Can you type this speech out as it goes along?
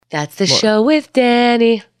That's the show with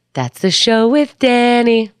Danny. That's the show with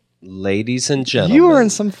Danny. Ladies and gentlemen. You are in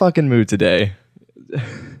some fucking mood today.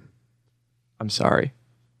 I'm sorry.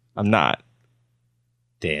 I'm not.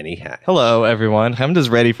 Danny Hatch. Hello, everyone. I'm just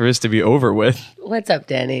ready for this to be over with. What's up,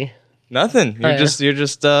 Danny? Nothing. You're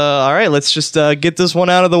just all right, let's just get this one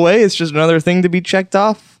out of the way. It's just another thing to be checked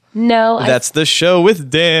off. No. That's the show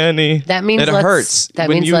with Danny. That means it hurts. That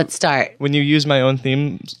means let's start. When you use my own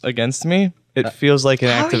themes against me, it feels like an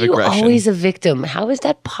act of How are aggression. you always a victim? How is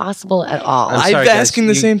that possible at all? I'm sorry, asking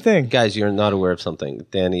the same thing. Guys, you're not aware of something.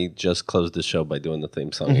 Danny just closed the show by doing the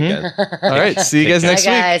theme song again. All right, see you guys next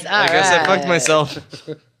week. Guys, I guess I fucked myself.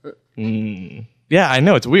 Yeah, I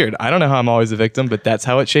know it's weird. I don't know how I'm always a victim, but that's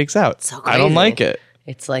how it shakes out. So I don't crazy. like it.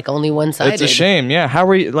 It's like only one-sided. It's a shame. Yeah. How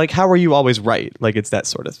are you always right? Like it's that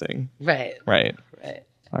sort of thing. Right. Right.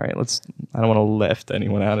 All right. I don't want to lift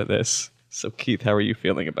anyone out of this. So Keith, how are you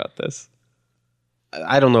feeling about this?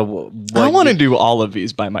 I don't know what I want to do all of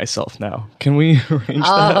these by myself now. Can we arrange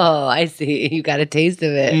that? Oh, I see. You got a taste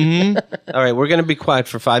of it. Mm-hmm. All right, we're going to be quiet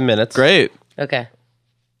for 5 minutes. Great. Okay.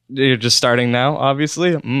 You're just starting now,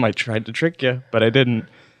 obviously. I tried to trick you, but I didn't.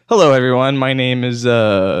 Hello, everyone. My name is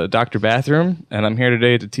Dr. Bathroom, and I'm here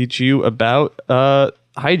today to teach you about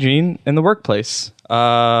hygiene in the workplace.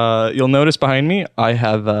 You'll notice behind me, I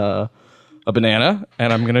have a banana,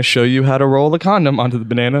 and I'm going to show you how to roll a condom onto the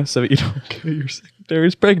banana so that you don't get your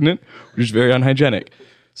secretaries pregnant, which is very unhygienic.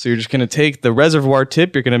 So you're just going to take the reservoir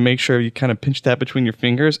tip. You're going to make sure you kind of pinch that between your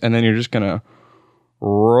fingers, and then you're just going to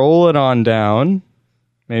roll it on down.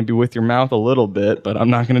 Maybe with your mouth a little bit, but I'm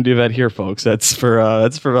not going to do that here, folks. That's for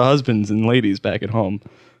the husbands and ladies back at home.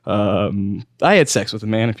 I had sex with a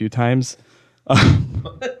man a few times.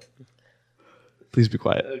 Please be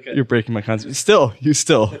quiet. Okay. You're breaking my concentration.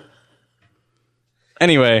 Still.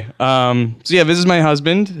 Anyway, so yeah, this is my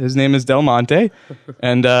husband. His name is Del Monte,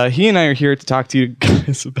 and he and I are here to talk to you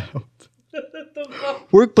guys about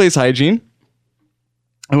workplace hygiene.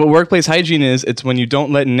 And what workplace hygiene is, it's when you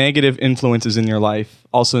don't let negative influences in your life,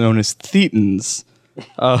 also known as thetans,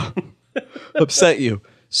 upset you.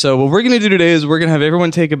 So what we're going to do today is we're going to have everyone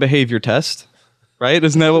take a behavior test, right?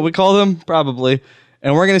 Isn't that what we call them? Probably.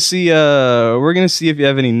 And we're going to see if you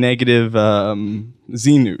have any negative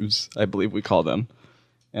Z-news, I believe we call them.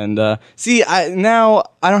 And I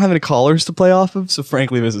don't have any callers to play off of, so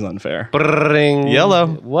frankly, this is unfair. Bring. Yellow.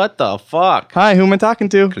 What the fuck? Hi, who am I talking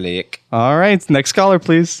to? Click. All right, next caller,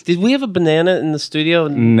 please. Did we have a banana in the studio?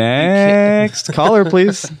 Next caller,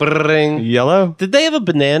 please. Bring. Yellow. Did they have a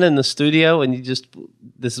banana in the studio and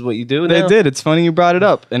this is what you do They now? did. It's funny you brought it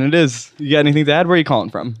up, and it is. You got anything to add? Where are you calling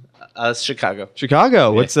from? Chicago.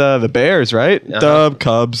 Chicago. What's the Bears, right? Dub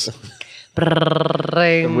Cubs.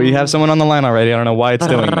 We have someone on the line already. I don't know why it's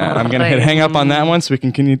doing that. I'm gonna hang up on that one so we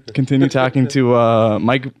can continue talking to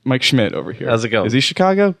Mike Schmidt over here. How's it going? Is he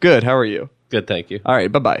Chicago? Good. How are you? Good, thank you. All right.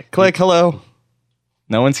 Bye. Click. Hello.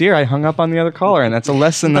 No one's here. I hung up on the other caller, and that's a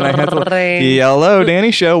lesson that I had to. Hello,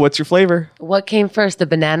 Danny Show. What's your flavor? What came first, the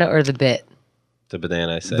banana or the bit? The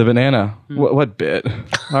banana, I said. The banana. What bit?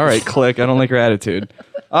 All right, click. I don't like your attitude.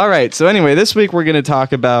 All right. So anyway, this week we're going to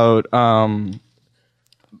talk about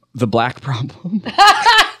the black problem.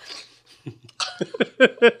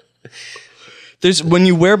 When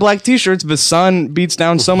you wear black t-shirts, the sun beats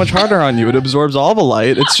down so much harder on you. It absorbs all the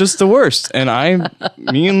light. It's just the worst. And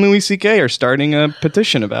me and Louis C.K. are starting a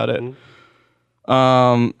petition about it.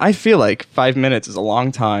 I feel like 5 minutes is a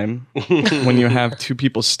long time when you have two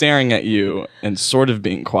people staring at you and sort of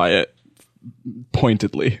being quiet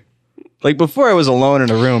pointedly. Like before I was alone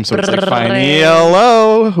in a room, so it's like fine.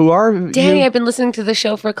 Hello, who are Danny, you? I've been listening to the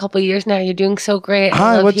show for a couple of years now. You're doing so great.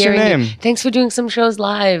 Hi, what's your name? Thanks for doing some shows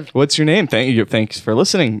live. What's your name? Thanks for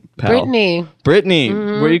listening, pal. Brittany. Brittany.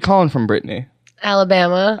 Where are you calling from, Brittany?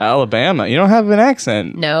 Alabama. Alabama. You don't have an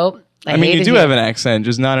accent. Nope. I mean, you do have an accent,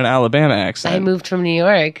 just not an Alabama accent. I moved from New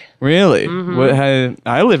York. Really?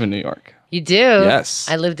 I live in New York. You do? Yes.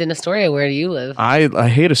 I lived in Astoria. Where do you live? I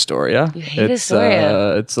hate Astoria. You hate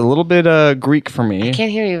Astoria? It's a little bit Greek for me. I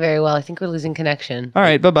can't hear you very well. I think we're losing connection. All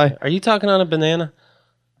right, bye-bye. Are you talking on a banana?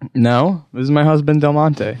 No, this is my husband, Del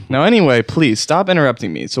Monte. Now, anyway, please stop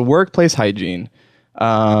interrupting me. So workplace hygiene.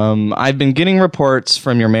 I've been getting reports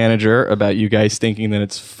from your manager about you guys thinking that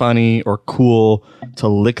it's funny or cool to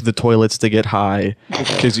lick the toilets to get high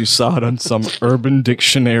because you saw it on some Urban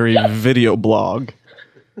Dictionary video blog.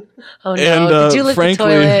 Oh no! And, Did you lick the frankly-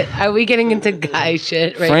 toilet? Are we getting into guy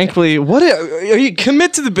shit right Frankly, what are you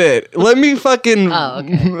commit to the bit? Let me fucking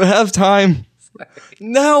have time.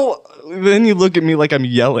 Now, then you look at me like I'm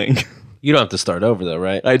yelling. You don't have to start over though,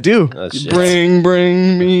 right? I do. Oh, shit.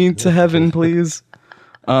 Bring me to heaven, please.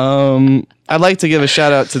 I'd like to give a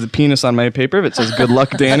shout out to the penis on my paper that says "Good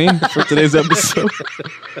luck, Danny" for today's episode.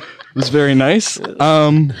 It was very nice.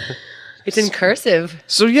 It's in cursive.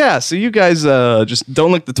 So you guys just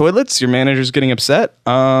don't lick the toilets. Your manager's getting upset.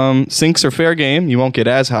 Sinks are fair game. You won't get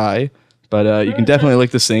as high, but you can definitely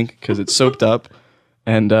lick the sink because it's soaped up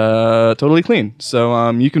and totally clean. So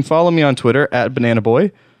you can follow me on Twitter at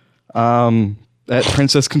BananaBoy, at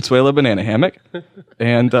Princess Consuela Banana Hammock,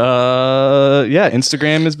 and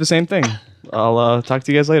Instagram is the same thing. I'll talk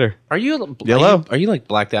to you guys later. Are you Yellow? Are you like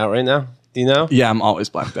blacked out right now? Do you know? Yeah, I'm always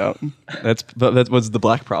blacked out. That was the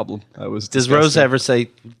black problem. Does disgusting. Rose ever say,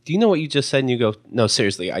 "Do you know what you just said?" And you go, "No,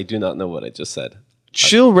 seriously, I do not know what I just said."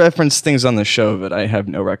 She'll reference things on the show that I have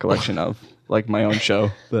no recollection of, like my own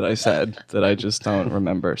show that I said that I just don't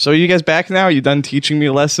remember. So are you guys back now? Are you done teaching me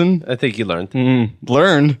a lesson? I think you learned.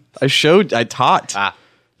 Learned. I taught.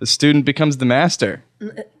 The student becomes the master.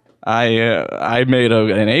 I made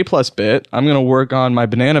an A+ bit. I'm going to work on my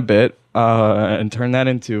banana bit and turn that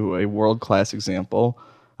into a world-class example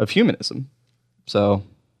of humanism. So,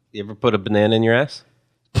 You ever put a banana in your ass?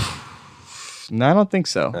 no, I don't think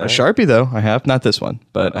so. A Sharpie, though, I have. Not this one,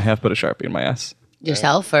 but I have put a Sharpie in my ass.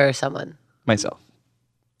 Yourself or someone? Myself.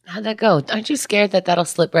 How'd that go? Aren't you scared that that'll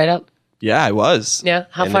slip right up? Yeah, I was. Yeah.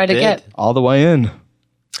 How And far it to did. get? All the way in.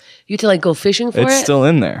 You had to like go fishing for It's it? still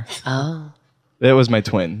in there. Oh. It was my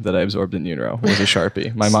twin that I absorbed in utero. It was a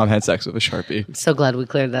Sharpie. My mom had sex with a Sharpie. I'm so glad we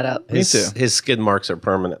cleared that up. Me too. His skid marks are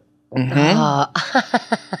permanent.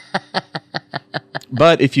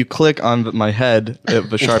 But if you click on my head, the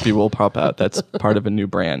Sharpie will pop out. That's part of a new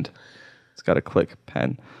brand. It's got a click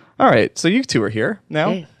pen. All right, so you two are here now,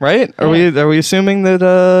 Hey. right? Are we assuming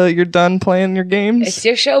that you're done playing your games? It's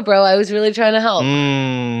your show, bro. I was really trying to help.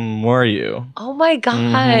 Were you? Oh my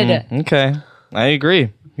God. Okay, I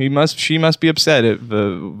agree. She must be upset at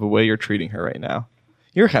the way you're treating her right now.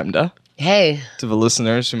 You're Hemda. Hey. To the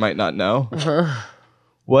listeners who might not know,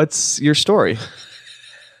 what's your story?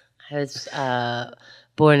 I was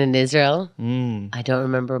born in Israel. I don't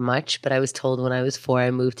remember much, but I was told when I was 4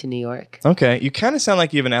 I moved to New York. Okay, you kind of sound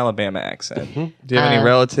like you have an Alabama accent. Do you have any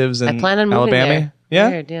relatives in I plan on moving Alabama? there. Yeah.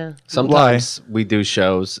 Weird, yeah. Sometimes we do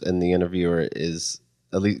shows and the interviewer is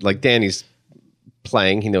at least like Danny's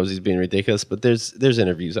playing. He knows he's being ridiculous, but there's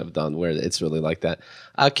interviews I've done where it's really like that.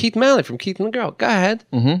 Keith Malley from Keith and the Girl. Go ahead.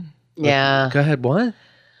 Yeah. Go ahead. What?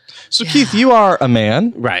 So Keith, you are a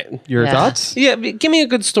man. Right. Your Yeah. thoughts? Yeah. Give me a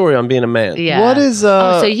good story on being a man. Yeah. What is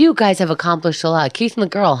Oh, so you guys have accomplished a lot. Keith and the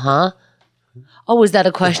Girl, huh? Oh, was that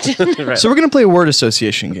a question? So we're gonna play a word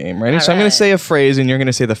association game, right? So I'm gonna right. say a phrase, and you're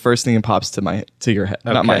gonna say the first thing that pops to your head,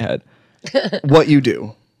 not my Okay. head. What you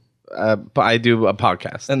do, But I do a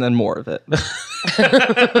podcast. and then more of it.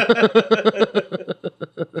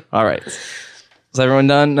 All right. Is everyone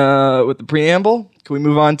done with the preamble? Can we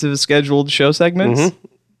move on to the scheduled show segments?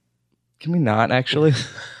 Can we not actually?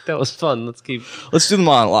 That was fun. Let's do the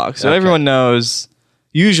monologue. So Okay. everyone knows,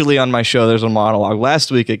 usually on my show, there's a monologue.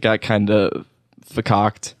 Last week, it got kind of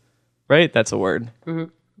facocked, right? That's a word.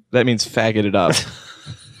 That means faggoted up.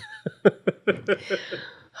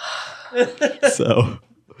 So,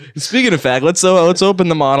 speaking of fag, let's open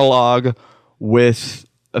the monologue with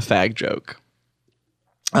a fag joke.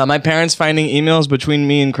 My parents finding emails between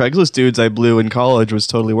me and Craigslist dudes I blew in college was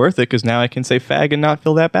totally worth it because now I can say fag and not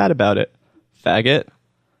feel that bad about it. Faggot.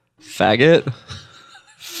 Faggot.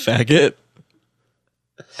 Faggot.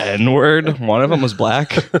 N-word. One of them was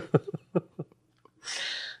black.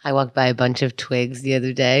 I walked by a bunch of twigs the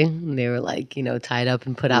other day, and they were like, tied up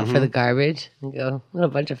and put out for the garbage. I go, what a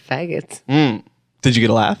bunch of faggots. Did you get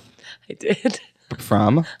a laugh? I did.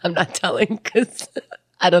 From? I'm not telling because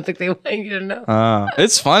I don't think they want you to know.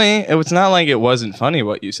 It's funny. It was not like it wasn't funny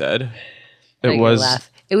what you said. I It get a was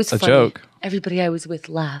laugh. It was a funny. joke. Everybody I was with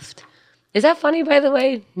laughed. Is that funny, by the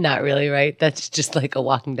way? Not really, right? That's just like a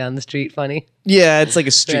walking down the street funny. Yeah, it's like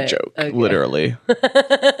a street Right, joke, okay. literally.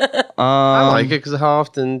 I like it because how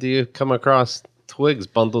often do you come across twigs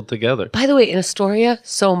bundled together? By the way, in Astoria,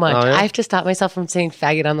 so much. Oh, yeah? I have to stop myself from saying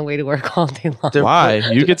faggot on the way to work all day long. Why?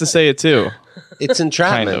 You get to say it too. It's Kind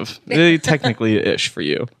entrapment. of. Technically ish for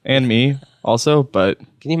you. And me also, but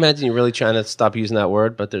Can you imagine you're really trying to stop using that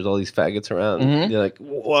word, but there's all these faggots around? Mm-hmm. You're like,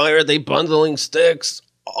 why are they bundling sticks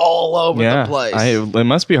all over yeah. the place? It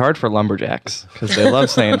must be hard for lumberjacks because they love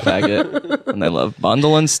saying faggot and they love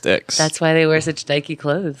bundling sticks. That's why they wear such dykey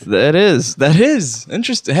clothes. That is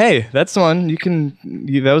interesting. Hey, that's one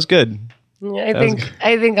that was good. I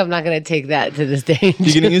think I'm not going to take that to the stage.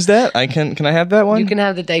 You gonna use that? Can I have that one? You can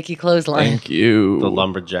have the dykey clothesline. Thank you. The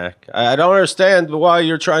lumberjack. I don't understand why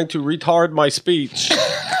you're trying to retard my speech.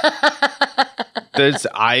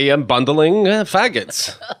 I am bundling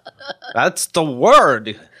faggots. That's the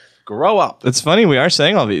word. Grow up. It's funny we are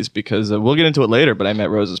saying all these because we'll get into it later. But I met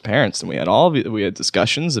Rose's parents and we had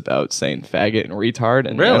discussions about saying faggot and retard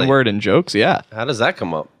and Really? N-word and jokes. Yeah, How does that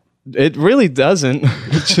come up? it really doesn't.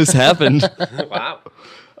 It just happened. Wow.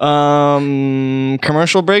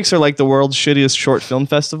 Commercial breaks are like the world's shittiest short film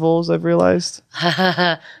festivals. I've realized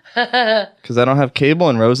because I don't have cable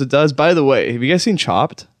and Rosa does. By the way, have you guys seen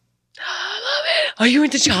Chopped? Are you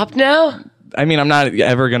into Chopped now? I mean, I'm not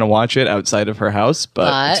ever gonna watch it outside of her house,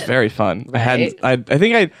 but it's very fun. Right.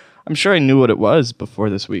 I'm sure I knew what it was before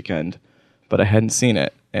this weekend, but I hadn't seen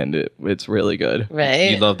it, and it's really good.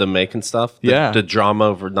 Right. You love them making stuff? Yeah. The drama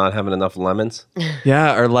over not having enough lemons?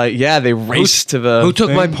 Yeah, or they race to the Who took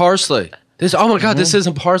thing my parsley? Oh my God, this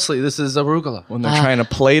isn't parsley. This is arugula. when they're trying to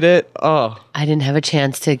plate it. Oh, I didn't have a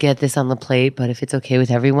chance to get this on the plate, but if it's okay with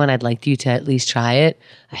everyone, I'd like you to at least try it.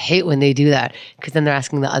 I hate when they do that because then they're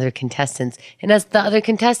asking the other contestants. And as the other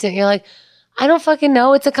contestant, you're like, I don't fucking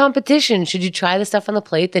know. It's a competition. Should you try the stuff on the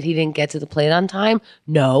plate that he didn't get to the plate on time?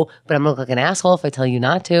 No, but I'm going to look like an asshole if I tell you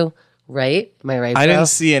not to. Right? Am I right, bro? I didn't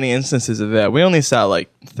see any instances of that. We only saw like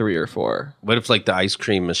 3 or 4. What if like the ice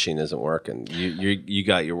cream machine isn't working? You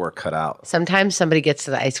got your work cut out. Sometimes somebody gets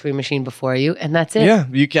to the ice cream machine before you, and that's it. Yeah,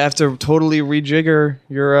 you have to totally rejigger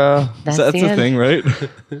your. That's that's the the end. thing, right?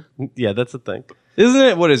 Yeah, that's the thing. Isn't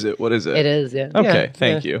it? What is it? What is it? It is, yeah. Okay,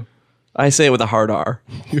 thank you. I say it with a hard R.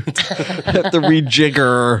 You have to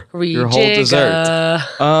rejigger your whole dessert.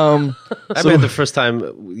 I remember the first time,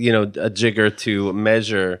 a jigger to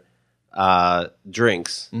measure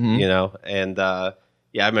drinks, and I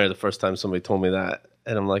remember the first time somebody told me that,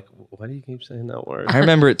 and I'm like, why do you keep saying that word? I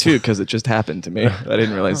remember it too because it just happened to me. I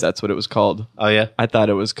didn't realize that's what it was called. Oh yeah, I thought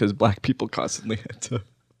it was because black people constantly had to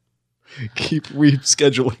keep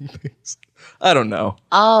rescheduling things. I don't know.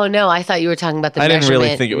 Oh, no. I thought you were talking about the I measurement. didn't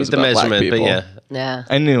really think it was the about measurement, black people. but yeah. Yeah.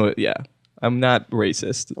 I knew it. Yeah, I'm not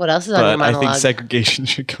racist. What else is on your But I monologue? think segregation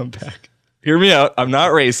should come back. Hear me out. I'm not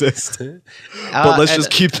racist, but let's just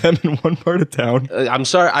keep them in one part of town. I'm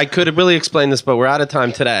sorry, I could have really explained this, but we're out of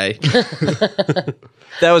time today.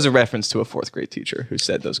 That was a reference to a 4th grade teacher who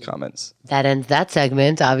said those comments. That ends that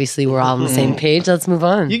segment. Obviously, we're all on the same page. Let's move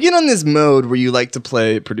on. You get on this mode where you like to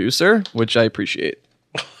play producer, which I appreciate.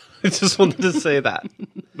 I just wanted to say that.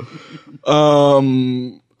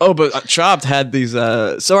 But Chopped had these.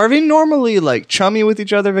 So are they normally like chummy with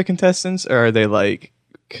each other, the contestants, or are they like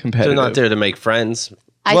competitive? They're not there to make friends.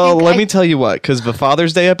 Let me tell you what, because the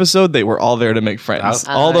Father's Day episode, they were all there to make friends.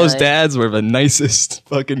 Oh. All those Really? dads were the nicest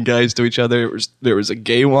fucking guys to each other. There was a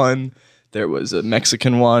gay one, there was a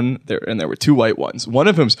Mexican one, and there were 2 white ones. One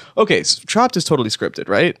of whom's okay. So Chopped is totally scripted,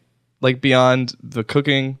 right? Like beyond the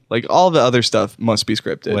cooking, like all the other stuff must be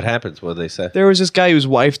scripted. What happens? What do they say? There was this guy whose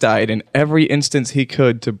wife died, and every instance he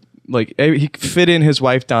could to like he fit in his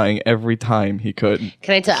wife dying every time he could.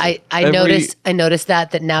 Can I tell? I noticed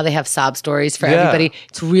that now they have sob stories for Yeah. everybody.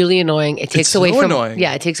 It's really annoying. It takes so away from annoying.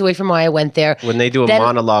 Yeah, it takes away from why I went there. When they do a Then-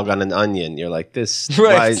 monologue on an onion, you're like, this,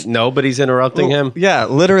 Right. why nobody's interrupting him? Yeah,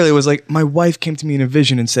 literally, it was like my wife came to me in a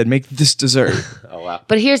vision and said, "Make this dessert." Oh, wow.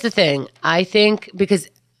 But here's the thing. I think because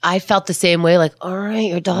I felt the same way. Like, all right,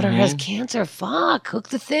 your daughter has cancer. Fuck, cook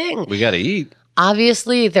the thing. We got to eat.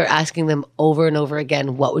 Obviously, they're asking them over and over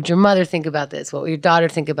again, what would your mother think about this? What would your daughter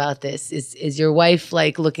think about this? Is your wife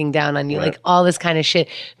like looking down on you? Right. Like all this kind of shit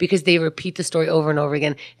because they repeat the story over and over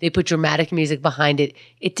again. They put dramatic music behind it.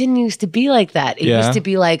 It didn't used to be like that. It Yeah. used to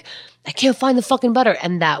be like, I can't find the fucking butter.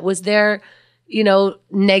 And that was their,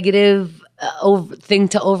 negative thing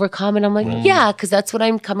to overcome. And I'm like, yeah, because that's what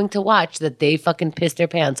I'm coming to watch, that they fucking piss their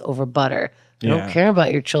pants over butter. I Yeah. don't care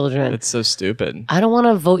about your children. It's so stupid. I don't want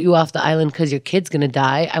to vote you off the island because your kid's going to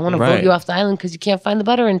die. I want to vote Right. you off the island because you can't find the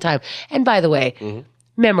butter in time. And by the way,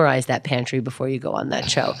 memorize that pantry before you go on that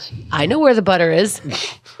show. I know where the butter is.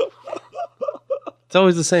 It's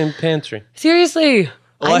always the same pantry. Seriously.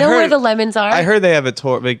 Well, I know I where heard- the lemons are. I heard they have a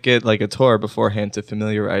tour. They get like a tour beforehand to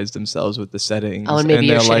familiarize themselves with the settings. Oh, and maybe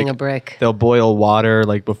you're they'll, shitting like, a brick. They'll boil water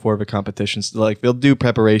like before the competitions. Like they'll do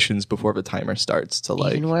preparations before the timer starts to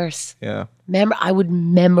like. Even worse. Yeah. I would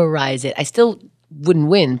memorize it. I still wouldn't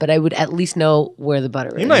win, but I would at least know where the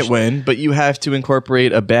butter is. You might win, but you have to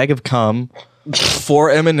incorporate a bag of cum,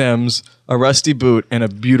 4 M&Ms, a rusty boot, and a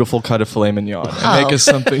beautiful cut of filet mignon, and make us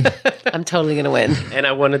something. I'm totally going to win. And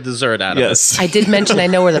I want a dessert out of Yes. I did mention I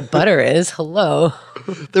know where the butter is. Hello.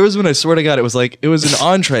 There was one, I swear to God, it was an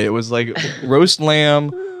entree. It was like roast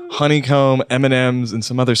lamb, honeycomb, M&Ms, and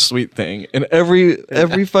some other sweet thing. And every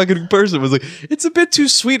fucking person was like, it's a bit too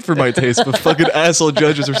sweet for my taste. But fucking asshole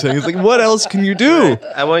judges were saying, it's like, what else can you do?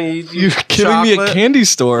 I want you. You're giving me a candy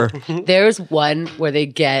store. There's one where they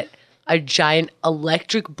get a giant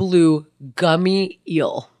electric blue gummy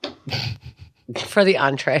eel for the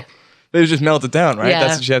entree. They just melt it down, right? Yeah.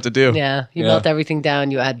 That's what you have to do. Yeah, you melt everything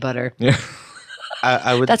down, you add butter. Yeah.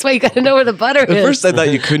 I would. That's why you got to know where the butter is. At first, I thought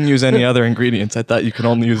you couldn't use any other ingredients. I thought you could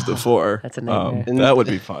only use the 4. That's a nightmare. That would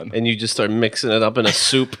be fun. And you just start mixing it up in a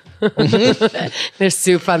soup. There's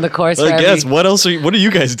soup on the course. I guess. What else are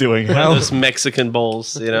you guys doing? How? Those Mexican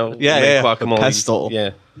bowls, Yeah. guacamole. Pestle.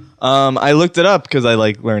 Yeah. I looked it up because I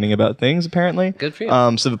like learning about things, apparently. Good for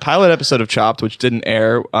you. So the pilot episode of Chopped, which didn't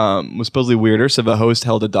air, was supposedly weirder. So the host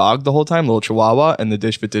held a dog the whole time, little chihuahua, and the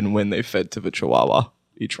dish that didn't win, they fed to the chihuahua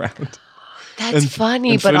each round. That's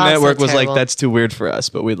funny, And but Food also Network was terrible. like, that's too weird for us,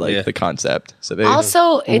 but we like the concept. So they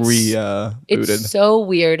Also, it's booted. so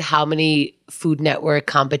weird how many Food Network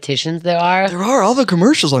competitions there are. There are all the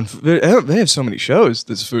commercials on. They have so many shows.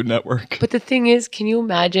 This Food Network. But the thing is, can you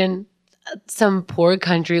imagine some poor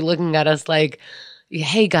country looking at us like,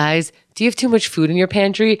 hey guys, do you have too much food in your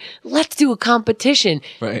pantry? Let's do a competition.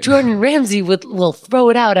 Right. Jordan Ramsay will throw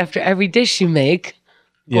it out after every dish you make.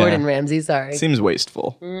 Yeah. Gordon Ramsay, sorry. Seems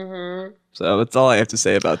wasteful. Mm-hmm. So that's all I have to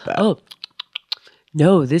say about that. Oh,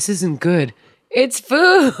 no, this isn't good. It's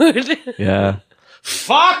food. Yeah.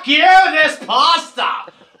 Fuck you, this pasta!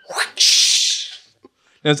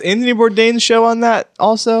 Now, is Anthony Bourdain's show on that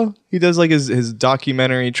also? He does like his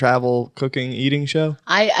documentary travel cooking eating show.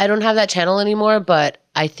 I don't have that channel anymore, but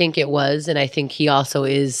I think it was, and I think he also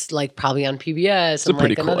is like probably on PBS. It's a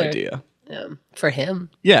pretty cool idea. For him.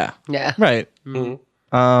 Yeah. Yeah. Right.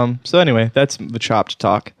 Mm-hmm. So anyway, that's the Chopped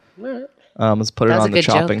talk. Let's put it That was on a the good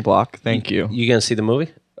chopping joke. block. Thank you. You gonna see the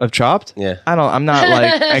movie? Of Chopped? Yeah. I'm not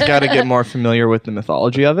like, I gotta get more familiar with the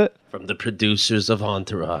mythology of it. From the producers of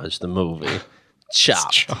Entourage, the movie.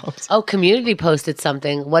 Chopped. Oh, Community posted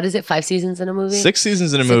something. What is it? 5 seasons in a movie? 6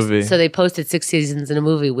 seasons in a movie. So they posted 6 seasons in a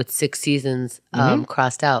movie with 6 seasons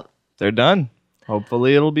crossed out. They're done.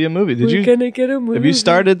 Hopefully it'll be a movie. We're gonna get a movie. Have you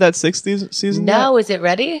started that 6th season yet? No, is it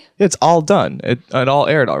ready? It's all done. It all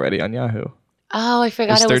aired already on Yahoo. Oh, I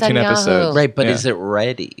forgot There's it was on 13 Yahoo. episodes. Right, but Yeah. is it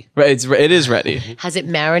ready? Right, it is ready. Has it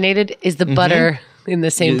marinated? Is the butter in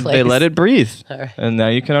the same place? They let it breathe, right. and now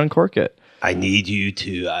you can uncork it. I need you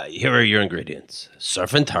to. Here are your ingredients: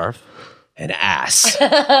 surf and turf, and ass.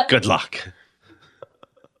 Good luck.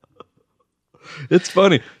 It's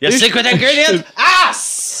funny. Your secret ingredient: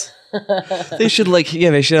 ass. They should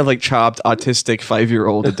have like Chopped autistic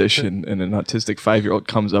 5-year-old edition, and an autistic 5-year-old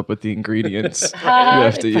comes up with the ingredients you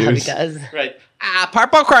have to It probably use. does. Right.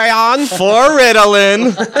 Purple crayon. For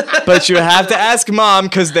Ritalin, but you have to ask mom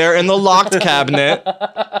because they're in the locked cabinet,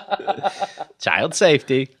 Child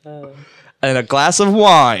safety. and a glass of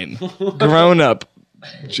wine, grown-up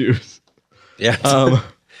juice. Yeah.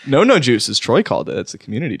 No juice, as Troy called it. It's a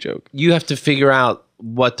community joke. You have to figure out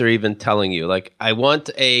what they're even telling you. Like,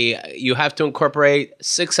 you have to incorporate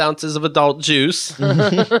 6 ounces of adult juice.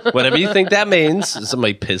 Whatever you think that means.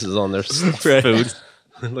 Somebody pisses on their food.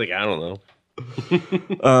 Like, I don't know.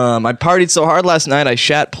 I partied so hard last night, I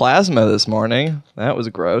shat plasma this morning. That was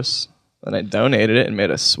gross. Then I donated it and made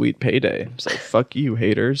a sweet payday. It's like, fuck you,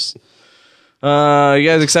 haters. You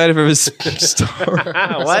guys excited for this story?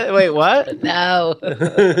 What? Wait, what? No.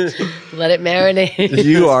 Let it marinate.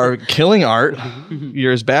 You are killing art.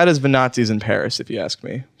 You're as bad as the Nazis in Paris, if you ask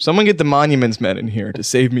me. Someone get the Monuments Men in here to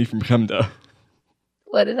save me from Kumda.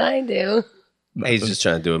 What did I do? Hey, he's just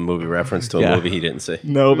trying to do a movie reference to a Yeah. movie he didn't see.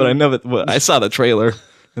 No, but I know that. Well, I saw the trailer,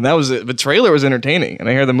 and that was it. The trailer was entertaining, and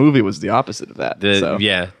I hear the movie was the opposite of that. The so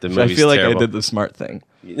movie's I feel like terrible. I did the smart thing.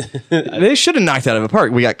 They should have knocked it out of the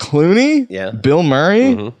park. We got Clooney, Bill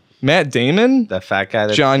Murray, Matt Damon, That fat guy.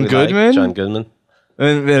 That John we like, Goodman? John Goodman.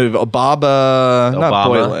 and Bob. Not Obama.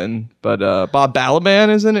 Boylan, but Bob Balaban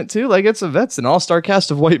is in it too. Like that's an all-star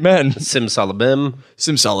cast of white men. Sim Salabim.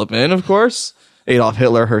 Sullivan, of course. Adolf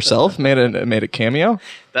Hitler herself made a cameo.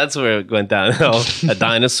 That's where it went downhill. A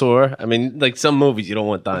dinosaur. I mean, like some movies, you don't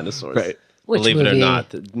want dinosaurs. Right. Which Believe it or movie? not,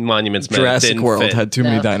 the Monuments Men Jurassic didn't World fit. had too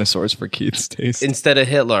many No. dinosaurs for Keith's taste. Instead of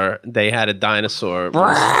Hitler, they had a dinosaur.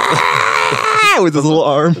 With his little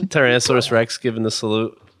arm. Tyrannosaurus Rex giving the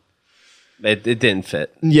salute. It didn't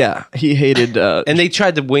fit. Yeah, he hated. And they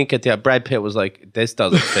tried to wink at that. Brad Pitt was like, this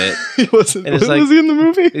doesn't fit. He wasn't. And it's Was like- he in the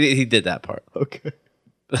movie? He did that part. Okay.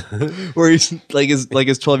 Where he's like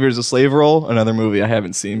his 12 Years a Slave role, another movie I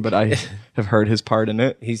haven't seen, but I have heard his part in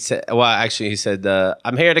it. He said,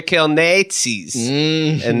 I'm here to kill Nazis.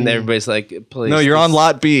 And everybody's like, please. No, you're on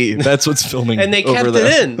lot B. That's what's filming. And they kept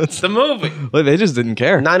it in. It's the movie. Well, they just didn't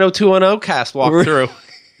care. 90210 cast walked through.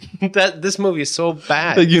 This movie is so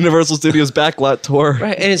bad. The Universal Studios backlot tour.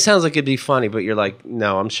 Right. And it sounds like it'd be funny, but you're like,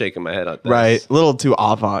 no, I'm shaking my head at this. Right. A little too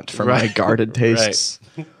avant for my guarded tastes.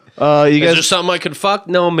 Right. You Is guys there something I could fuck?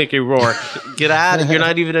 No, Mickey Rourke. Get out. You're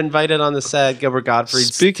not even invited on the set. Gilbert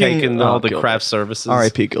Gottfried's taking all the craft services.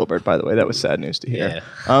 R.I.P. Gilbert, by the way. That was sad news to hear.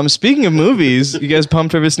 Yeah. Speaking of movies, you guys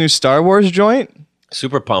pumped for this new Star Wars joint?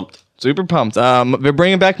 Super pumped. Super pumped. They're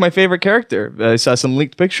bringing back my favorite character. I saw some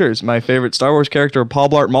leaked pictures. My favorite Star Wars character, Paul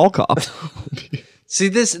Blart Mall Cop. See,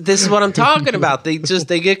 this is what I'm talking about. They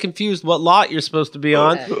get confused what lot you're supposed to be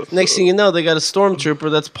on. Next thing you know, they got a stormtrooper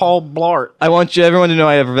that's Paul Blart. I want everyone to know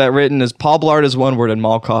I have that written as Paul Blart is one word and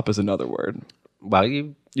Mall Cop is another word. Well,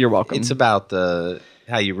 you're welcome. It's about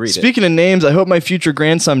how you read it. Speaking of names, I hope my future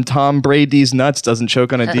grandson Tom Brady's nuts doesn't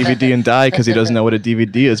choke on a DVD and die because he doesn't know what a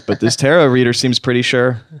DVD is. But this tarot reader seems pretty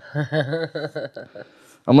sure.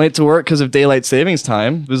 I'm late to work because of daylight savings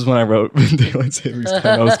time. This is when I wrote daylight savings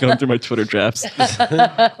time. I was going through my Twitter drafts.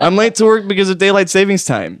 I'm late to work because of daylight savings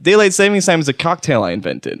time. Daylight savings time is a cocktail I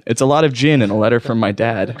invented. It's a lot of gin and a letter from my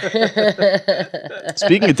dad.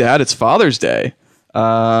 Speaking of dad, it's Father's Day.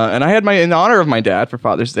 And I had in honor of my dad for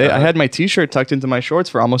Father's Day, I had my t-shirt tucked into my shorts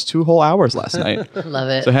for almost 2 whole hours last night. Love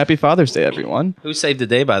it. So happy Father's Day, everyone. Who saved the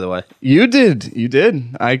day, by the way? You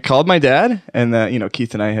did. I called my dad, and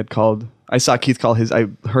Keith and I had called. I saw Keith call his. I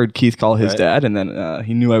heard Keith call his dad, and then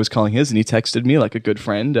he knew I was calling his, and he texted me like a good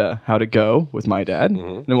friend how to go with my dad,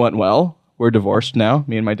 and it went well. We're divorced now,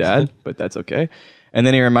 me and my dad, but that's okay. And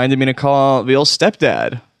then he reminded me to call the old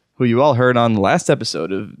stepdad, who you all heard on the last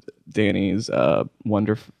episode of Danny's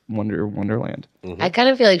Wonderland. I kind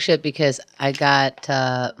of feel like shit because I got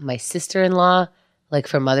my sister-in-law, like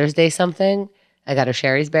for Mother's Day something. I got her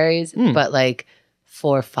Sherry's Berries, but like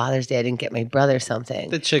for Father's Day, I didn't get my brother something.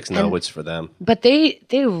 The chicks know it's for them. But they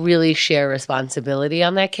really share responsibility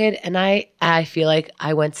on that kid. And I feel like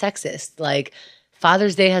I went sexist. Like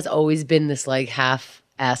Father's Day has always been this like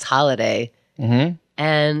half-ass holiday. Mm-hmm.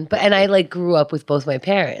 And I like grew up with both my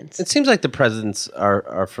parents. It seems like the presents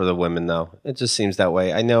are for the women, though. It just seems that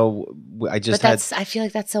way. I know. I feel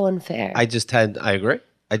like that's so unfair. I agree.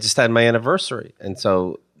 I just had my anniversary, and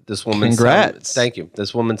so this woman's congrats. Thank you.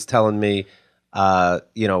 This woman's telling me, are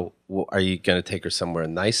you going to take her somewhere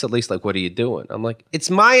nice at least? Like, what are you doing? I'm like, it's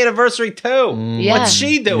my anniversary too. Yeah. What's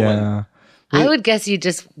she doing? Yeah. I would guess you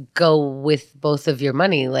just go with both of your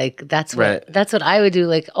money. Like that's what I would do.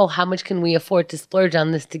 Like, oh, how much can we afford to splurge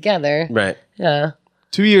on this together? Right. Yeah.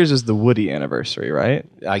 2 years is the Woody anniversary, right?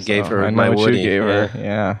 I gave her I my know what Woody. you gave her.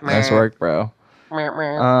 Yeah. Nice work, bro.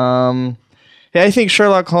 Yeah. Yeah, I think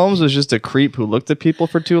Sherlock Holmes was just a creep who looked at people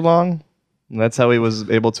for too long. And that's how he was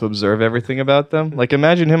able to observe everything about them. Like,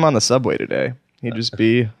 imagine him on the subway today. He'd just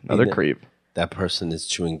be another creep. That person is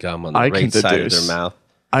chewing gum on the right side of their mouth.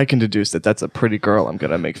 I can deduce that that's a pretty girl I'm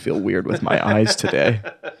going to make feel weird with my eyes today.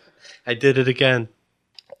 I did it again.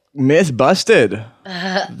 Myth busted.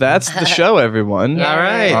 That's the show, everyone. All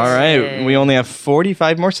right. We only have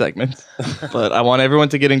 45 more segments, but I want everyone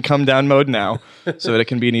to get in come down mode now so that it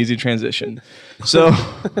can be an easy transition. So...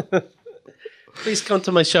 Please come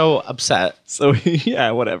to my show upset. So, yeah,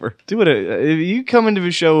 whatever. Do it. If you come into the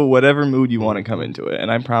show, whatever mood you want to come into it, and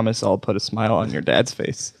I promise I'll put a smile on your dad's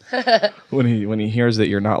face when he hears that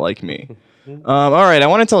you're not like me. All right, I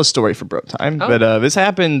want to tell a story for Bro Time, but this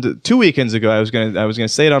happened 2 weekends ago. I was gonna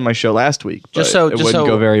say it on my show last week, but it wouldn't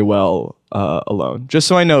go very well alone. Just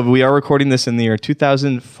so I know, we are recording this in the year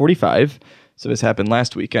 2045. So this happened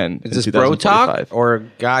last weekend. Is this bro talk or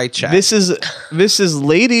guy chat? This is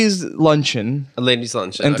ladies' luncheon. A ladies'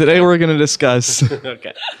 luncheon. And today we're going to discuss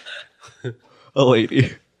okay. a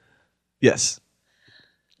lady. Yes.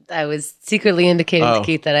 I was secretly indicating to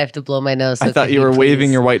Keith that I have to blow my nose. So I thought you were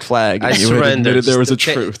waving your white flag. I surrendered. There was a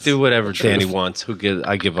truth. Do whatever Danny wants.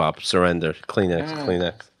 I give up. Surrender.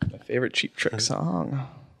 Kleenex. My favorite Cheap Trick song.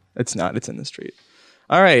 It's not. It's in the street.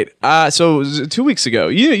 All right. So 2 weeks ago,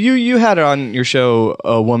 you had on your show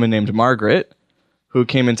a woman named Margaret, who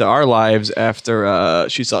came into our lives after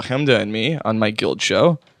she saw Hemda and me on my guild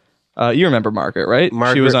show. You remember Margaret, right?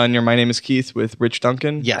 Margaret. She was on your My Name is Keith with Rich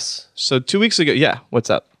Duncan. Yes. So 2 weeks ago, yeah. What's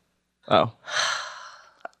up? Oh.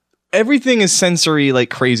 Everything is sensory like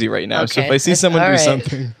crazy right now. Okay. So if I see someone do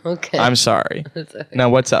something, I'm sorry. Okay. Now,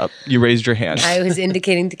 what's up? You raised your hand. I was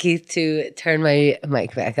indicating to Keith to turn my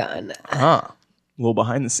mic back on. little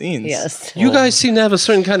behind the scenes. Yes. You guys seem to have a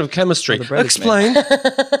certain kind of chemistry. the bread is Explain.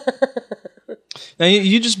 Now,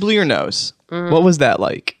 you just blew your nose. Mm-hmm. What was that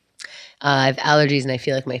like? I have allergies and I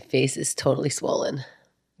feel like my face is totally swollen.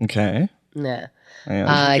 Okay. Yeah. Yeah.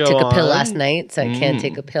 I Go took a pill on. last night, so I can't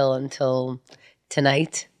take a pill until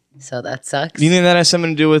tonight. So that sucks. Do you think that has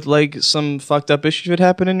something to do with like some fucked up issue that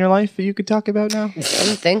happened in your life that you could talk about now? I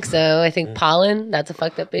don't think so. I think pollen, that's a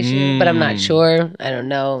fucked up issue, but I'm not sure. I don't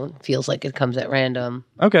know. It feels like it comes at random.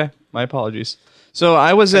 Okay. My apologies. So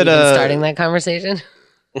I was Even at starting that conversation.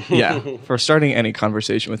 yeah, for starting any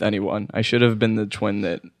conversation with anyone. I should have been the twin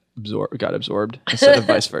that got absorbed instead of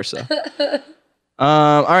vice versa.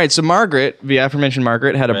 All right, so Margaret, the aforementioned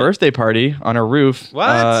Margaret, had a birthday party on her roof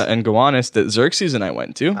in Gowanus that Xerxes and I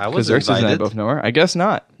went to. I Because was Xerxes and I invited. both know her. I guess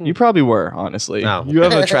not. You probably were, honestly. No. You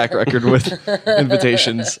have a track record with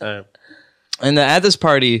invitations. And at this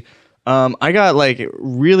party, I got like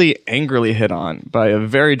really angrily hit on by a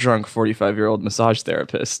very drunk 45-year-old massage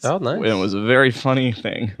therapist. Oh, nice. And it was a very funny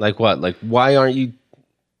thing. Like what? Like, why aren't you?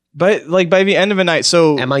 But like by the end of the night,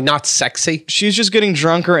 so Am I not sexy? she's just getting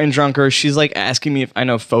drunker and drunker. She's like asking me if I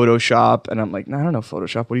know Photoshop, and I'm like, no, I don't know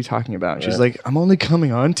Photoshop. What are you talking about? And she's like, I'm only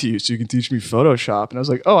coming on to you so you can teach me Photoshop. And I was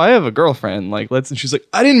like, oh, I have a girlfriend. Like, let's. And she's like,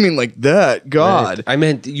 I didn't mean like that. God. I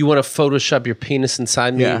meant you want to Photoshop your penis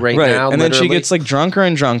inside me Yeah, right now. And then she literally? gets like drunker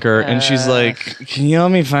and drunker, and she's like, "Can you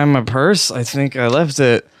help me find my purse? I think I left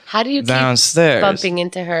it How do you keep downstairs." bumping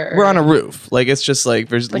into her? We're on a roof. Like it's just like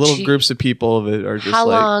there's But little she- groups of people that are just How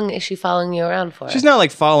like. long is she following you around for? She's not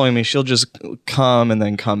like following me. She'll just come and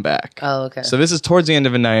then come back. Oh, okay. So this is towards the end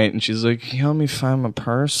of the night, and she's like, "Can you help me find my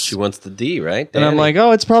purse?" She wants the D, right? And I'm Danny? like,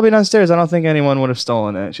 "Oh, it's probably downstairs. I don't think anyone would have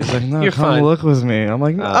stolen it." She's like, "No, You're come fine. look with me." I'm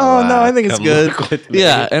like, "Oh, wow. no, I think it's Come good." look with me.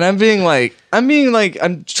 Yeah, and I'm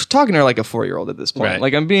talking to her like a 4-year-old at this point. Right.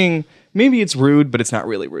 Like I'm being, maybe it's rude, but it's not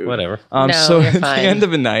really rude. Whatever. No, So you're at the fine. end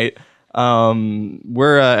of the night,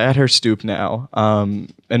 we're at her stoop now,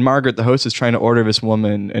 and Margaret, the host, is trying to order this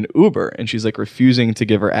woman an Uber, and she's like refusing to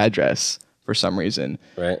give her address for some reason.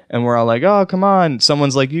 Right. And we're all like, "Oh, come on!"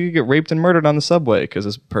 Someone's like, "You could get raped and murdered on the subway," because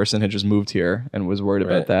this person had just moved here and was worried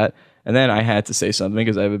about Right. that. And then I had to say something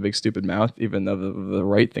because I have a big stupid mouth, even though the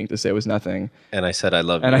right thing to say was nothing. And I said, I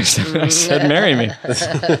love you. And I said, marry me.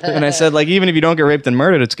 And I said, like, even if you don't get raped and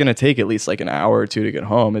murdered, it's going to take at least like an hour or two to get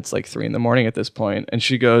home. It's like 3 a.m. at this point. And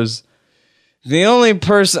she goes, I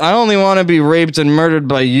only want to be raped and murdered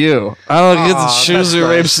by you. I don't get to choose who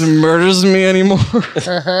rapes and murders me anymore.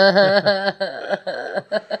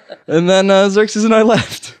 And then Xerxes and I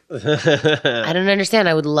left. I don't understand.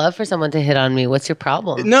 I would love for someone to hit on me. What's your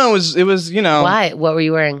problem? No, it was, Why? What were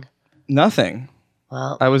you wearing? nothing.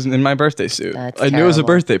 Well, I was in my birthday suit. That's I knew it was a terrible.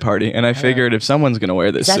 birthday party, and I figured if someone's going to wear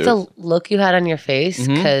this is that suit. the look you had on your face?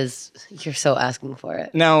 Mm-hmm. Because you're so asking for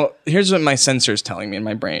it. Now, here's what my sensor's telling me in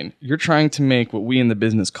my brain. You're trying to make what we in the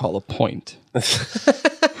business call a point.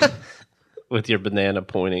 With your banana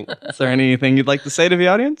pointing. Is there anything you'd like to say to the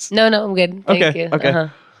audience? No, I'm good. Thank Okay, you. okay.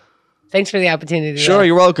 Thanks for the opportunity. Sure,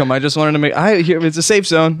 you're welcome. I just wanted to make it's a safe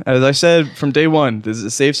zone. As I said from day one, this is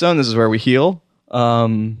a safe zone. This is where we heal.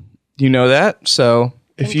 You know that. So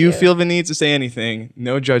if you feel the need to say anything,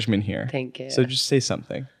 no judgment here. Thank you. So just say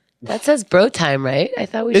something. That says bro time, right? I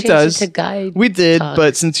thought we It changed does. it to guide. We did, talk.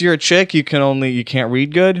 but since you're a chick, you can't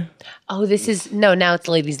read good. Oh, now it's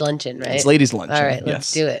ladies' luncheon, right? It's ladies' luncheon. All right,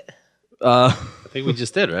 let's do it. I think we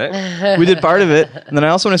just did, right? We did part of it. And then I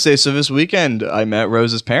also want to say, so this weekend I met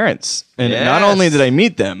Rose's parents. And not only Yes. did I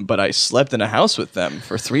meet them, but I slept in a house with them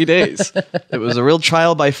for 3 days. It was a real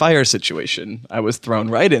trial by fire situation. I was thrown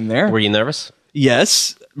right in there. Were you nervous?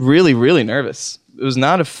 Yes, really, really nervous. It was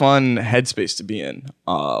not a fun headspace to be in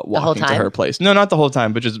walking to time? her place. No, not the whole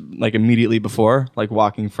time, but just like immediately before, like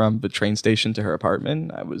walking from the train station to her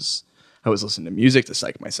apartment. I was listening to music to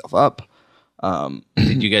psych myself up.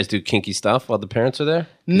 Did you guys do kinky stuff while the parents are there? 'Cause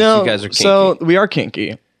No, You guys are kinky. so we are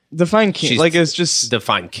kinky. Define kinky. She's- Like it's just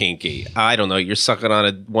Define kinky. I don't know. You're sucking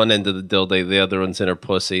on one end of the dildo, the other one's in her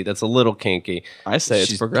pussy. That's a little kinky. I say it's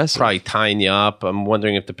She's progressive. Probably tying you up. I'm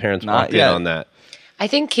wondering if the parents Not walked yet. in on that. I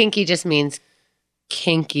think kinky just means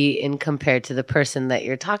kinky in compared to the person that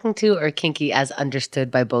you're talking to, or kinky as understood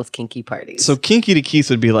by both kinky parties. So kinky to Keith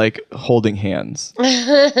would be like holding hands.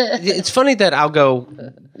 It's funny that I'll go,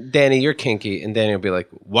 Danny, you're kinky, and Danny will be like,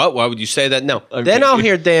 what? Why would you say that? No. Then I'll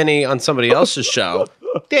hear Danny on somebody else's show.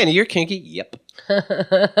 Danny, you're kinky? Yep.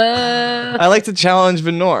 I like to challenge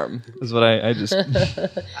the norm. Is what I just.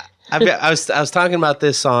 I was talking about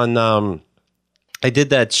this on. I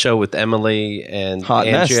did that show with Emily and Hot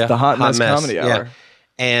Mess, Andrea, the Hot Mess Comedy Hour.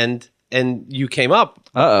 and you came up,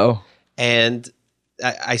 Uh-oh. and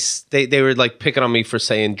they were like picking on me for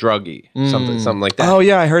saying druggy, something like that. Oh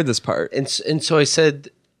yeah, I heard this part. And so I said,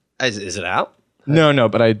 "Is it out?" No,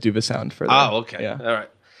 but I do the sound for that. Oh, okay, Yeah. all right.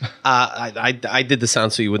 I did the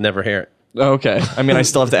sound so you would never hear it. Okay. I mean, I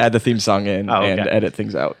still have to add the theme song in okay. and edit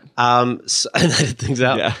things out. So, and edit things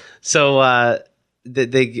out. Yeah. So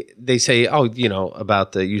they say, oh,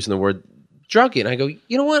 about using the word druggy, and I go,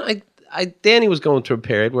 you know what? Danny was going through a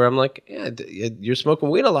period where I'm like, yeah, you're smoking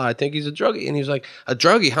weed a lot. I think he's a druggie. And he's like, a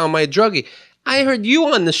druggie? How am I a druggie? I heard you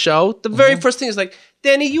on the show. The very first thing is like,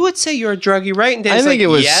 Danny, you would say you're a druggie, right? And Danny's I think like, it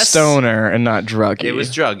was yes. stoner and not druggy. It was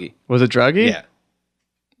druggie. Was it druggie? Yeah.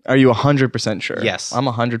 Are you 100% sure? Yes. I'm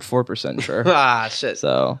 104% sure. Ah, shit.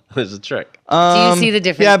 So it was a trick. Do you see the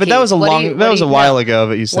difference? Yeah, but that Keith? was a while ago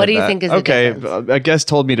that you said that. What do you think is the difference? Okay, a guest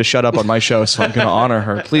told me to shut up on my show, so I'm going to honor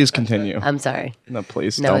her. Please continue. I'm sorry. No,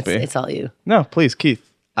 please No, don't be. it's all you. No, please, Keith.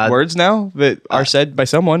 Words now that are said by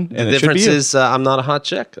someone, and The it should be difference you. is I'm not a hot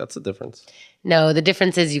chick. That's the difference. No, the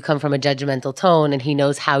difference is you come from a judgmental tone, and he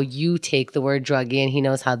knows how you take the word druggie, and he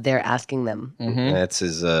knows how they're asking them. That's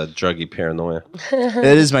his druggy paranoia. It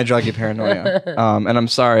is my druggy paranoia, and I'm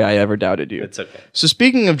sorry I ever doubted you. It's okay. So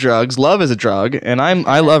speaking of drugs, love is a drug, and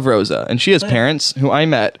I love Rosa, and she has parents who I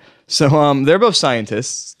met. So they're both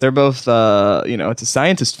scientists. They're both it's a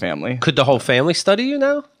scientist family. Could the whole family study you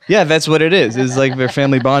now? Yeah, that's what it is. It's like their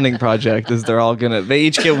family bonding project. Is they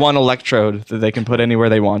each get one electrode that they can put anywhere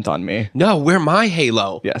they want on me. No, wear my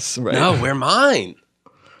halo. Yes, right. No, wear mine.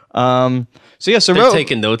 So They're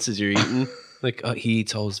taking notes as you're eating. Like, he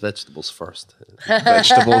eats all his vegetables first.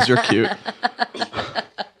 vegetables. You're cute.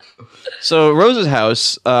 So Rosa's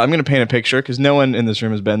house, I'm going to paint a picture because no one in this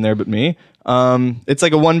room has been there but me. It's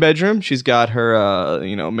like a 1-bedroom. She's got her,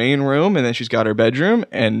 main room, and then she's got her bedroom,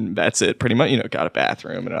 and that's it. Pretty much, got a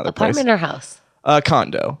bathroom and another Apartment place. or house?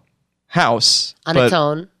 Condo, house On but its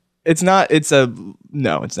own? It's not. It's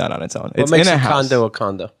no. It's not on its own. What It's makes in a a house. condo a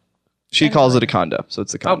condo? She calls it a condo, so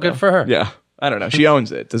it's a condo. good for her. Yeah, I don't know. She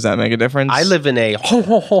owns it. Does that make a difference? I live in a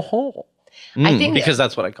ho I think because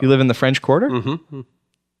that's what I call You it. live in the French Quarter.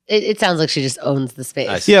 it sounds like she just owns the space.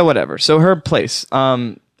 I see. Yeah, whatever. So her place,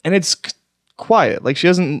 and it's quiet. Like she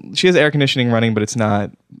has air conditioning running, but it's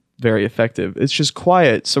not very effective. It's just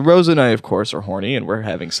quiet. So Rosa and I, of course, are horny, and we're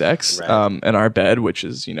having sex Right. in our bed, which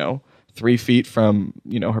is 3 feet from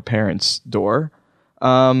her parents' door.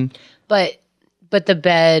 But the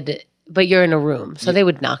bed, but you're in a room, so they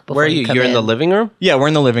would knock before Where are you? come You're in the living room? Yeah, we're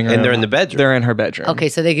in the living room, And they're in the bedroom? They're in her bedroom. Okay,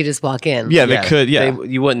 so they could just walk in. Yeah, they could. Yeah,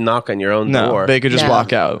 You wouldn't knock on your own no, door. they could just No.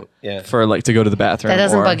 walk out. Yeah. For to go to the bathroom. That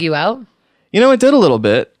doesn't or- bug you out? It did a little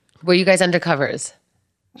bit Were you guys under covers?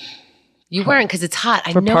 You weren't because it's hot.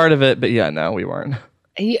 I for know. part of it, but yeah, no, we weren't.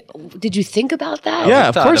 Did you think about that? Yeah,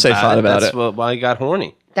 of course I thought about That's it. why I got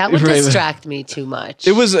horny. That would Right. distract me too much.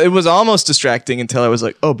 It was almost distracting until I was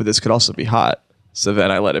like, oh, but this could also be hot. So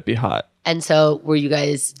then I let it be hot. And so were you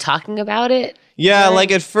guys talking about it? Yeah, Right.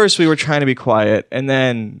 like at first we were trying to be quiet, and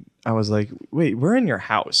then I was like, wait, we're in your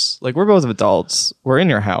house. Like we're both adults. We're in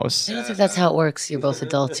your house. I don't think that's how it works. You're both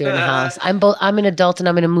adults. You're in a house. I'm an adult and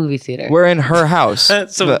I'm in a movie theater. We're in her house. So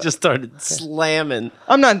we But just started slamming.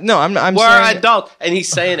 I'm not. No, I'm. We're saying, adults. And he's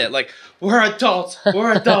saying it like, we're adults.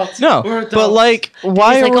 We're adults. No, we're adults. but like,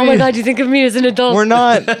 why He's like, are oh we? my God, you think of me as an adult? We're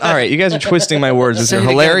not. All right, you guys are twisting my words. These Say are it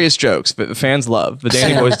again. hilarious jokes, but the fans love. The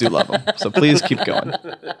Danny boys do love them. So please keep going.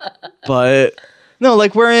 But no,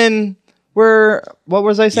 like what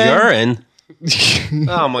was I saying? Urine.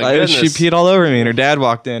 Oh my goodness. She peed all over me, and her dad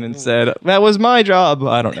walked in and said, "That was my job."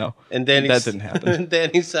 I don't know. And then that didn't happen. And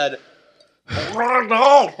then he said, "We're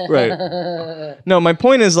adults." Right. No, my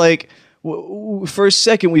point is like, for a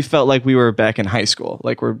second we felt like we were back in high school,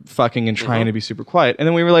 like we're fucking and trying to be super quiet, and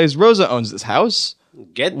then we realized Rosa owns this house.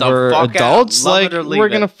 Get the We're fuck adults, out. Love like it or leave we're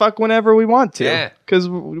it. gonna fuck whenever we want to, Yeah. because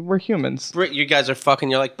we're humans. You guys are fucking.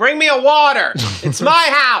 You're like, bring me a water. It's my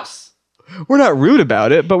house. We're not rude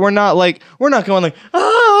about it, but we're not going like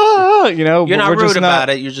You're not we're rude just about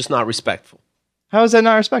it. You're just not respectful. How is that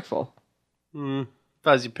not respectful? If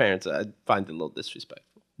I was your parents, I'd find it a little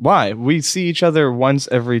disrespectful. Why? We see each other once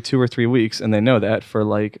every 2 or 3 weeks, and they know that for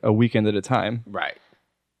like a weekend at a time. Right.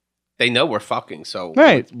 They know we're fucking, so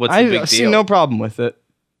Right. what's the I big deal? see no problem with it.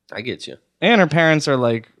 I get you. And her parents are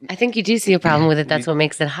like, I think you do see a problem with it. That's what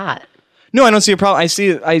makes it hot. no, I don't see a problem.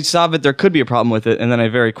 I saw that there could be a problem with it, and then I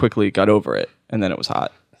very quickly got over it, and then it was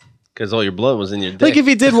hot. Because all your blood was in your dick. Like if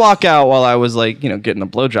he did walk out while I was like, getting a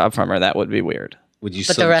blowjob from her, that would be weird. Would you?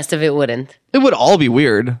 But the rest of it wouldn't. It would all be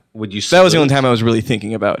weird. Would you? That was the salute? only time I was really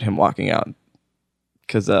thinking about him walking out,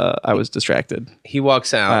 because I was distracted. He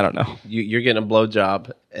walks out. I don't know. You're getting a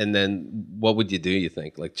blowjob, and then what would you do? You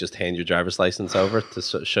think like just hand your driver's license over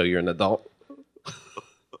to show you're an adult?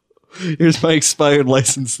 Here's my expired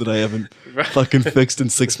license that I haven't fucking fixed in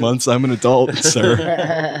 6 months. I'm an adult,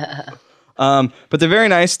 sir. But they're very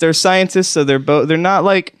nice. They're scientists, so they're not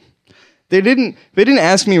like they didn't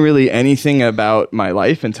ask me really anything about my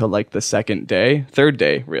life until like the third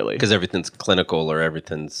day, really. Because everything's clinical or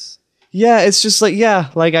everything's. Yeah, it's just like,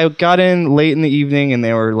 like I got in late in the evening and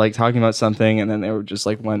they were like talking about something and then they were just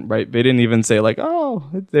like went right. They didn't even say like, oh,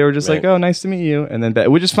 they were just like, oh, nice to meet you. And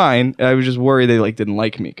then, which is fine. I was just worried they like didn't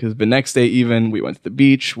like me because the next day even we went to the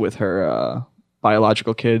beach with her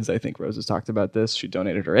biological kids. I think Rose has talked about this. She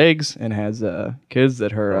donated her eggs and has kids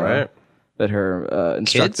that her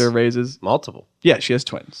instructor Kids? raises. Multiple. Yeah, she has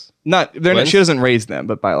twins. Not she doesn't raise them,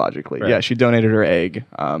 but biologically. Right. Yeah, she donated her egg,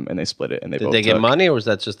 and they split it, and they Did both they get took. money, or was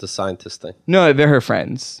that just a scientist thing? No, they're her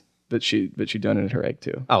friends that she donated her egg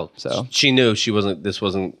to. Oh, so she knew she wasn't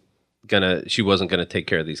gonna take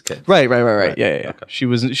care of these kids. right. Yeah. Okay. She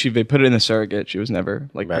wasn't. They put it in the surrogate. She was never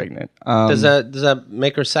like pregnant. Does that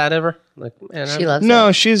make her sad ever? Like, man, She loves No,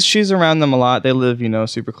 it. she's around them a lot. They live,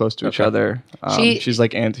 super close to each other. She's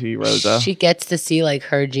like Auntie Rosa. She gets to see like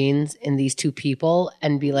her genes in these two people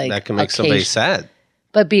and be like that can make somebody sad.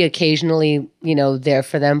 but be occasionally, there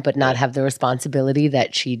for them, but not have the responsibility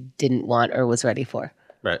that she didn't want or was ready for.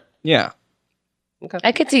 Right. Yeah,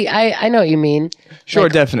 I could see. I know what you mean. sure,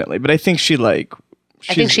 Like, definitely. But I think she like.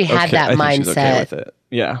 I think she had that I think she's okay mindset. with it.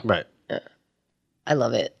 Yeah. Right. I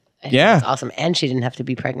love it. I think Yeah. it's awesome, and she didn't have to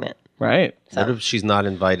be pregnant. Right. What if she's not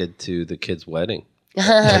invited to the kid's wedding?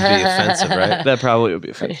 That'd be offensive, right? That probably would be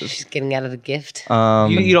offensive. She's getting out of the gift.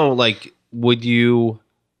 You don't like. Would you,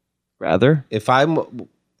 Rather. if I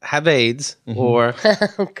have AIDS, or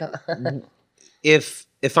Oh God. if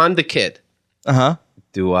I'm the kid, Uh-huh.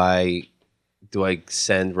 do I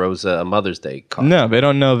send Rosa a Mother's Day card? No, they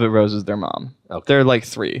don't know that Rose is their mom. Okay. They're like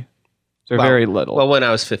 3. They're Well- very little. Well, when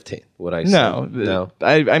I was 15, would I? no. Send? No.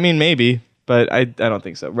 I mean, maybe, but I don't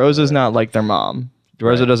think so. Rosa's not like their mom.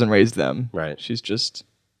 Rosa Right. doesn't raise them. Right. She's just...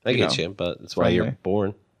 I get know, you, but that's why you're friendly.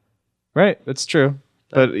 born. Right, that's true.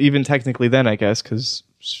 But even technically then, I guess, because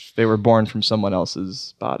they were born from someone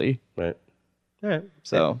else's body. Right. All right.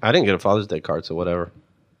 So... I didn't get a Father's Day card, so whatever.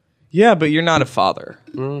 Yeah, but you're not a father.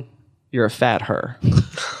 You're a fat her.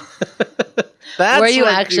 That's Were you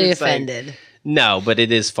what actually you're saying. offended? No, but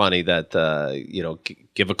it is funny that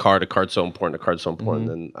give a card. A card's so important. A card's so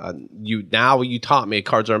important. Mm-hmm. And you taught me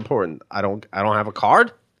cards are important. I don't have a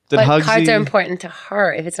card. Did But Hugsy- cards are important to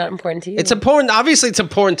her if it's not important to you. It's important. Obviously, it's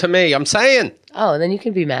important to me. I'm saying. Oh, then you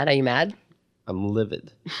can be mad. Are you mad? I'm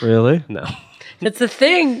livid. Really? No. That's the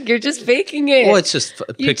thing. You're just faking it. Well, it's just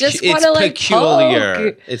You just it's wanna, like, peculiar.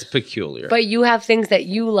 poke. It's peculiar. But you have things that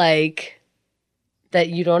you like that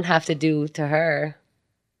you don't have to do to her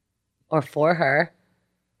or for her.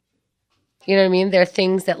 You know what I mean? There are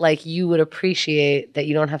things that like you would appreciate that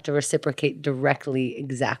you don't have to reciprocate directly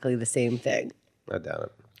exactly the same thing. I doubt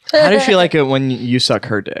it. How does she like it when you suck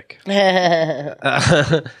her dick? First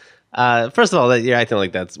of all, you're acting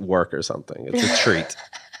like that's work or something. It's a treat.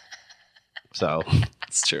 So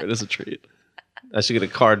It's true. It is a treat. I should get a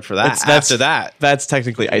card for that. That's- After that, That's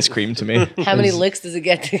technically ice cream to me. How many licks does it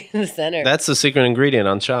get to the center? that's the secret ingredient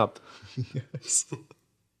on Chopped.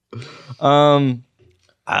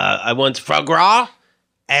 I want foie gras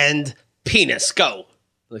and penis. Go.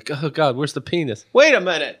 Like, oh God, where's the penis? Wait a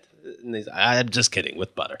minute. And I'm just kidding.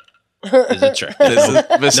 With butter. There's a trick.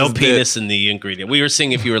 this No is penis in the ingredient. We were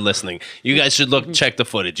seeing if you were listening. You guys should check the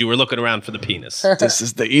footage. You were looking around for the penis. This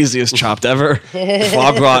is the easiest chopped ever.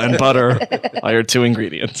 Foie gras and butter are your 2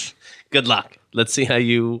 ingredients. Good luck. Let's see how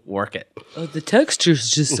you work it. Oh, the texture's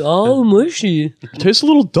just all mushy. Tastes a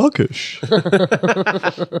little duckish.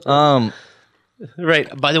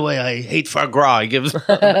 Right. By the way, I hate foie gras. I give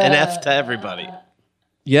an F to everybody.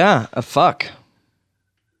 Yeah, a fuck.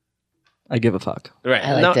 I give a fuck. Right.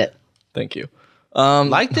 I liked it. Thank you.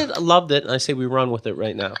 Liked it, loved it, and I say we run with it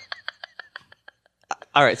right now.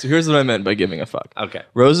 All right, so here's what I meant by giving a fuck. Okay.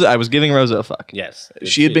 Rosa, I was giving Rosa a fuck. Yes.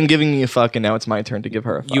 She had been giving me a fuck, and now it's my turn to give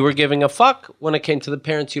her a fuck. You were giving a fuck. When it came to the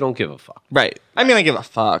parents, you don't give a fuck. right. I mean, I give a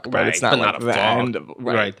fuck, but it's not but like a the fuck. end of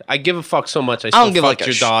Right. I give a fuck so much I I still don't give, fucked like, a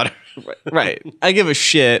your sh- daughter. Right. I give a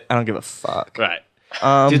shit. I don't give a fuck. Right.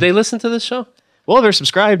 Do they listen to this show? Well, they're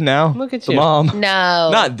subscribed now. Look at the you. mom. No.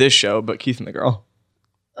 Not this show, but Keith and the girl.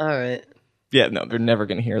 All right. Yeah, no, they're never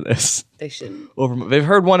going to hear this. They shouldn't. They've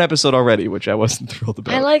heard one episode already, which I wasn't thrilled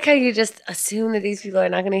about. I like how you just assume that these people are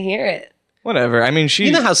not going to hear it. Whatever. I mean, she.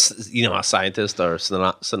 You know how scientists are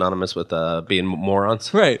synonymous with being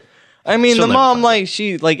morons? Right. I mean, She'll the never mom,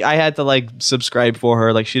 find I had to subscribe for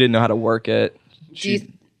her. Like, she didn't know how to work it.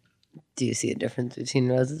 Do you see a difference between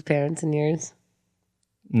Rose's parents and yours?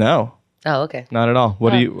 No. Oh, okay. Not at all.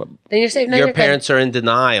 What do you? Then you're safe. No, Your you're parents are in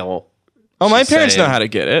denial. Oh, my She's parents know saying. how to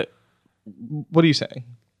get it. What are you saying?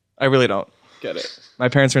 I really don't get it. My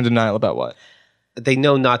parents are in denial about what? They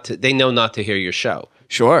know not to. They know not to hear your show.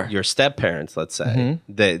 Sure. Your step parents, let's say,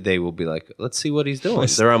 they will be like, let's see what he's doing.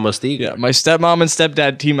 They're almost eager. Yeah, my stepmom and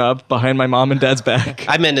stepdad team up behind my mom and dad's back.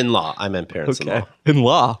 I meant in law. I meant parents in law. In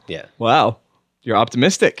law. Yeah. Wow. You're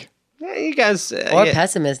optimistic. Yeah, you guys. or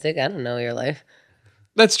pessimistic. I don't know your life.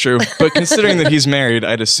 That's true. But considering that he's married,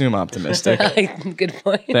 I'd assume optimistic. Good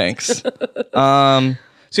point. Thanks.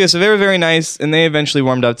 So they were very nice, and they eventually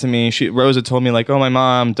warmed up to me. Rosa told me, like, oh, my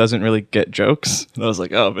mom doesn't really get jokes. And I was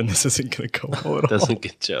like, oh, but this isn't going to go well at all. Doesn't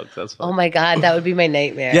get jokes. That's fine. Oh my God, that would be my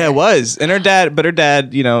nightmare. Yeah, it was. And her dad, very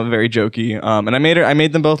jokey. And I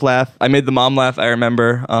made them both laugh. I made the mom laugh, I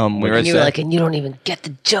remember. We were And you were like, and you don't even get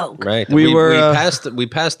the joke. Right. We were, we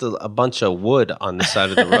passed a bunch of wood on the side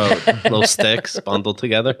of the road, little sticks bundled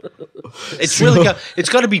together. It's it's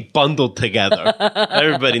got to be bundled together.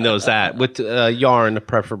 Everybody knows that with yarn,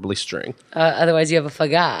 preferably string. Otherwise, you have a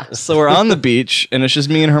faga. So we're on the beach, and it's just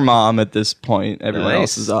me and her mom at this point. Everyone Nice.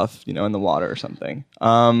 else is off, in the water or something.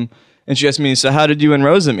 And she asked me, so how did you and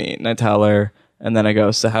Rosa meet? And I tell her, and then I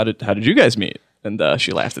go, so how did you guys meet? And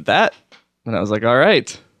she laughed at that. And I was like, all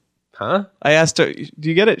right. Huh? I asked her, do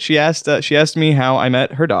you get it? She asked me how I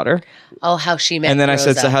met her daughter. Oh, how she met And then Rosa.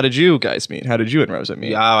 I said, so how did you guys meet? How did you and Rosa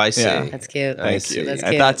meet? Oh, I see. Yeah. That's cute. Thank you. That's I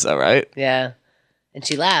cute. thought so, right? Yeah. And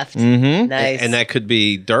she laughed. Mm-hmm. Nice. And that could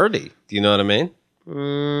be dirty. Do you know what I mean?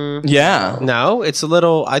 Yeah. No, it's a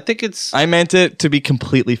little. I think it's I meant it to be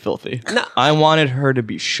completely filthy. No. I wanted her to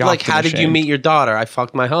be shocked. like, how and did you ashamed. meet your daughter? I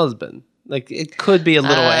fucked my husband. Like, it could be a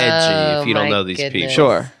little edgy if you don't my know these goodness. people.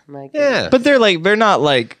 Sure. My goodness. Yeah. But they're not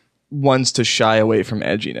like ones to shy away from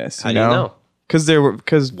edginess. How do you know?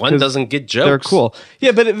 Because One doesn't get jokes. They're cool.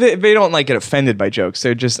 Yeah, but they don't like get offended by jokes.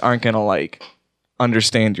 They just aren't gonna like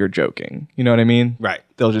understand you're joking. You know what I mean? Right.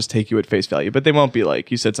 They'll just take you at face value, but they won't be like,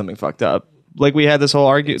 you said something fucked up. Like we had this whole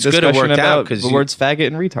good it discussion worked out about 'cause the words faggot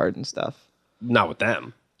and retard and stuff. Not with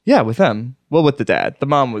them. Yeah, with them. Well, with the dad. The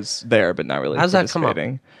mom was there, but not really. How's that come up?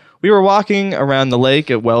 participating. We were walking around the lake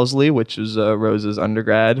at Wellesley, which is Rose's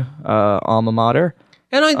undergrad alma mater.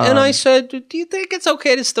 And I said, do you think it's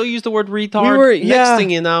okay to still use the word retard? Yeah. Next thing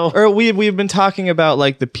you know. Or we've been talking about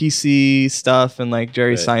like the PC stuff and like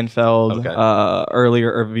Jerry Seinfeld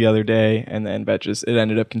earlier or the other day, and then it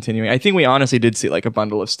ended up continuing. I think we honestly did see like a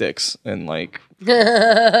bundle of sticks and like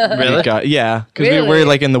Really? because we were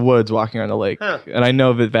like in the woods walking around the lake, and I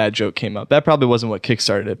know that joke came up. That probably wasn't what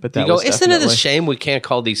kickstarted it, but that You go, was isn't it a definitely- shame we can't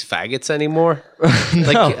call these faggots anymore?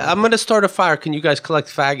 Like, I'm going to start a fire. Can you guys collect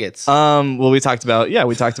faggots? Well, we talked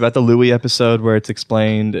about the Louis episode where it's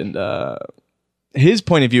explained, and his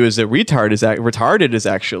point of view is that retarded is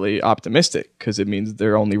actually optimistic because it means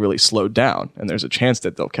they're only really slowed down, and there's a chance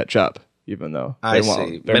that they'll catch up, even though they I won't.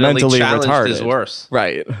 see. They're mentally challenged retarded. is worse.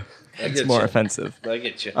 Right. get It's more you. offensive. I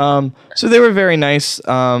get you. So they were very nice.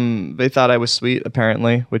 They thought I was sweet,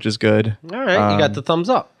 apparently, which is good. All right. You got the thumbs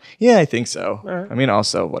up. Yeah, I think so. I mean,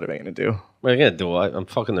 also, what am I going to do? What are you going to do? I'm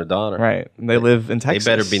fucking their daughter. Right. They live in Texas.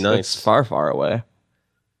 better be nice. It's far, far away.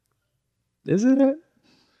 Isn't it?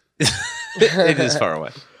 It is far away.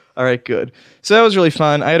 All right, good. So that was really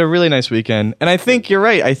fun. I had a really nice weekend. And I think you're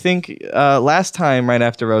right. I think last time, right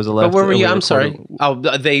after Rosa left. But where were you? we I'm sorry. recorded- Oh,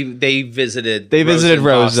 they visited. They visited in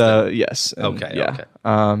Rosa, Boston. yes. And, Okay, Yeah.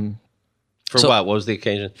 okay. For So- what? What was the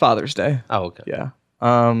occasion? Father's Day. Oh, okay. Yeah.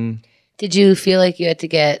 Did you feel like you had to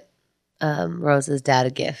get Rosa's dad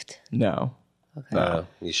a gift? No.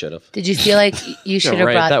 You should have. Did you feel like you should have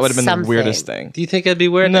right. brought That would have been something? the weirdest thing. Do you think it'd be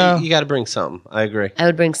weird? No. You got to bring something. I agree. I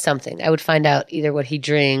would bring something. I would find out either what he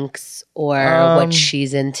drinks or what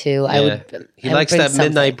she's into. I would. He I would likes bring that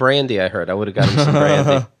midnight something. brandy. I heard. I would have got him some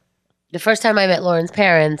brandy. The first time I met Lauren's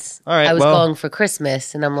parents, All right, I was well- going for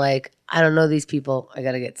Christmas, and I'm like, I don't know these people. I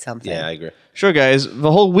got to get something. Yeah, I agree. Sure, guys.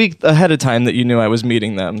 The whole week ahead of time that you knew I was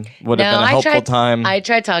meeting them would have been a helpful time. I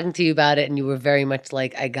tried talking to you about it, and you were very much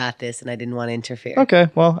like, I got this, and I didn't want to interfere. Okay,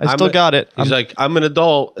 well, I still got it. He's like, I'm an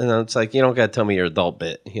adult, and it's like, you don't got to tell me your adult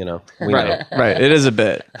bit. You know, we Right, know. right. It is a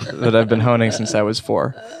bit that I've been honing since I was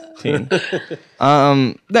 14.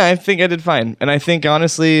 No, I think I did fine, and I think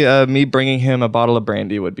honestly, me bringing him a bottle of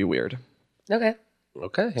brandy would be weird. Okay.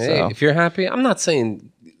 Okay. Hey, So- if you're happy, I'm not saying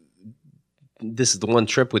this is the one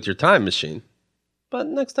trip with your time machine, but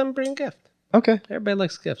next time bring a gift. Okay. Everybody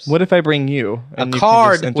likes gifts. What if I bring you? A and you can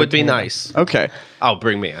card just would be entertain me? nice. Okay. Oh,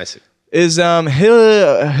 bring me. I see. Is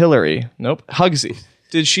Hillary? Nope. Hugsy.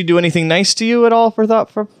 Did she do anything nice to you at all for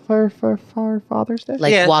Father's Day?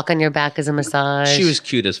 Like Yeah. walk on your back as a massage. She was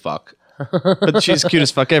cute as fuck. But she's cute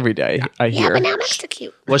as fuck every day, I Yeah, hear. but now I'm extra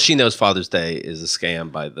cute. Well, she knows Father's Day is a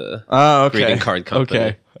scam by the Oh, okay. greeting card company.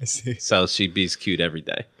 Okay, I see. So she be's cute every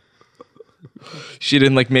day. She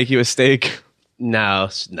didn't like make you a steak? No,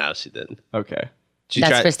 she didn't. Okay. She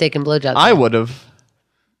That's tried. for steak and blowjobs. I would have,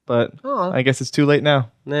 but Oh. I guess it's too late now.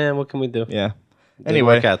 Nah, what can we do? Yeah. Didn't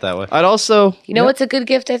Anyway, work out that way. I'd also... You know what's a good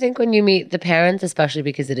gift, I think, when you meet the parents, especially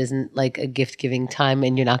because it isn't like a gift giving time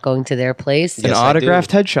and you're not going to their place? An Yes, I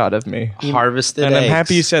autographed headshot of me. Harvested And I'm eggs.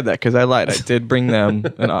 happy you said that because I lied. I did bring them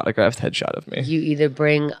an autographed headshot of me. You either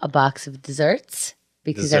bring a box of desserts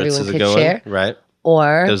because Desserts everyone is a could good share, one, right?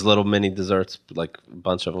 or Those little mini desserts, like a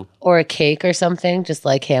bunch of them. or a cake or something, just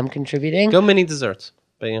like hey, I'm contributing. Go mini desserts.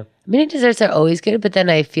 But yeah. Mini desserts are always good, but then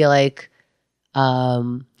I feel like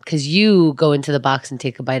because you go into the box and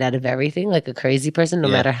take a bite out of everything like a crazy person, no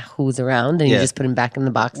Yeah. matter who's around, and you Yeah. just put them back in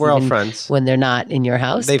the box. We're all even friends. when they're not in your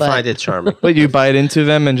house. They but find it charming. But you bite into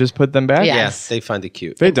them and just put them back? Yeah. Yes, they find it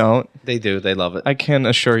cute. They don't. They do. They love it. I can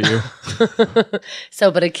assure you.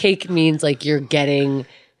 But a cake means like you're getting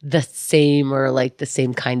the same or like the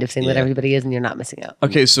same kind of thing that Yeah. everybody is, and you're not missing out.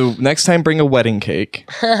 Okay, so next time bring a wedding cake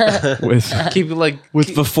with Keep it like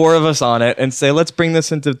the four of us on it and say, let's bring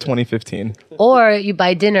this into 2015. Or you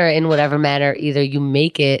buy dinner in whatever manner. Either you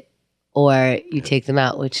make it or you take them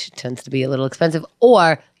out, which tends to be a little expensive,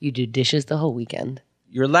 or you do dishes the whole weekend.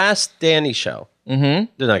 your last Danny show. Mm-hmm.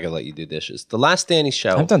 They're not gonna let you do dishes. The last Danny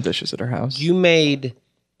show, I've done dishes at her house. you made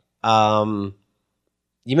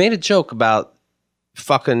a joke about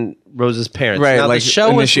fucking Rose's parents. Right, Now, like the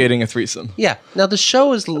show initiating a threesome. yeah. Now the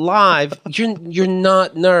show is live. You're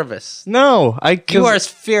not nervous. No, You are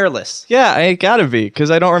fearless. Yeah, I gotta be because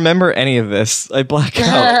I don't remember any of this. I black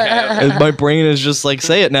out. And my brain is just like,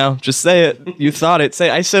 say it now. Just say it. You thought it. Say.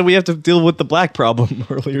 I said we have to deal with the black problem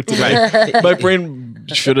earlier today. My brain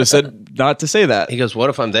should have said not to say that. He goes, "What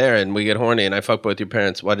if I'm there and we get horny and I fuck both your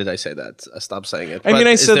parents? Why did I say that? Stop saying it." I mean,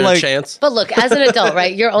 I is said, there like- a chance. But look, as an adult,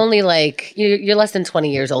 right? You're only like you're less than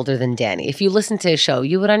 20 years older than Danny. If you listen to his show,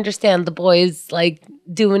 you would understand the boy's like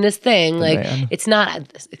doing his thing. Like man. it's not.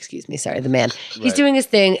 Excuse me, sorry, the man. He's doing his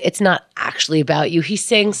thing. It's not actually about you. He's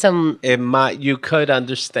saying some. You could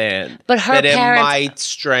understand, But her that parents- it might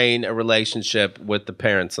strain a relationship with the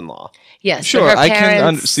parents-in-law. Yes, but Sure, her I can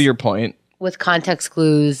parents see your point. with context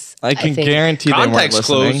clues. I can think- guarantee they weren't Context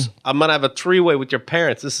listening. clues. I'm gonna have a three-way with your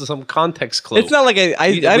parents. This is some context clue. It's not like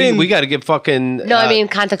I didn't. We got to get fucking. No, I mean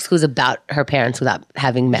context clues about her parents without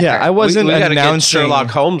having met yeah, her. I wasn't we got to get announcing. Sherlock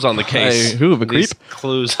Holmes on the case. Hey, who, the These creep?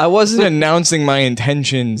 clues. I wasn't announcing my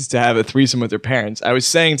intentions to have a threesome with her parents. I was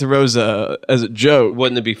saying to Rosa as a joke,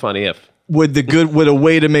 Wouldn't it be funny if? would a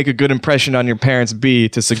way to make a good impression on your parents be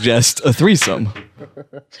to suggest a threesome?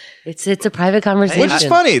 It's a private conversation. Which is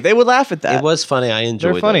funny. They would laugh at that. It was funny. I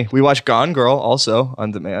enjoyed They're funny. it. We watched Gone Girl also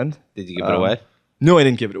on demand. Did you give it away? No, I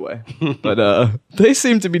didn't give it away. But they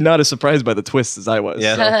seem to be not as surprised by the twist as I was.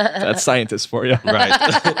 Yeah. So that's scientists for you. Right.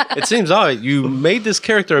 It seems odd. You made this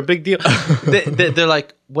character a big deal. They're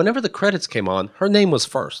like, whenever the credits came on, her name was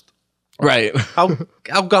first. Right.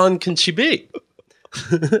 How gone can she be?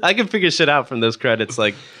 I can figure shit out from those credits.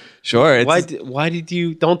 Like, Sure. It's, why did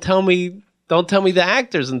you don't tell me the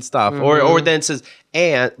actors and stuff, or then it says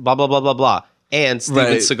and blah blah blah blah blah and Steven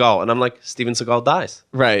Right. Seagal, and I'm like, Steven Seagal dies,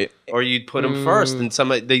 right. or you'd put him first, and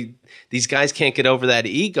these guys can't get over that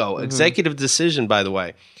ego. Executive Decision, by the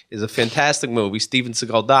way, is a fantastic movie. Steven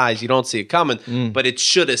Seagal dies, you don't see it coming, but it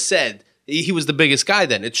should have said. He was the biggest guy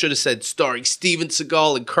then. It should have said starring Steven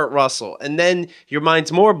Seagal and Kurt Russell, and then your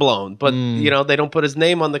mind's more blown. But they don't put his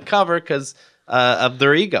name on the cover because of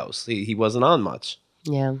their egos. He wasn't on much.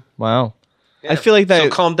 Yeah. Wow. I feel like that. So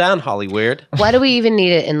calm down, Holly Weird. Why do we even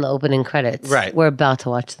need it in the opening credits? Right. We're about to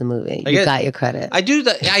watch the movie. You guess- got your credit. I do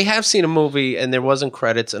that. I have seen a movie and there wasn't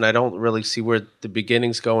credits, and I don't really see where the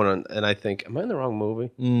beginning's going on. And I think, am I in the wrong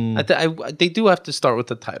movie? They do have to start with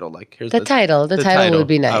the title. Like here's the title. The title would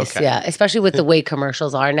be nice. Okay. Yeah. Especially with the way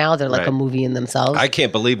commercials are now. They're like Right. a movie in themselves. I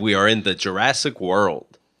can't believe we are in the Jurassic world.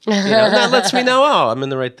 That lets me know. Oh, I'm in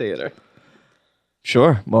the right theater.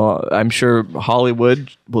 Sure. Well, I'm sure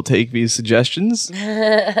Hollywood will take these suggestions.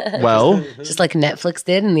 Well, Just like Netflix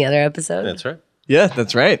did in the other episode. That's right. yeah,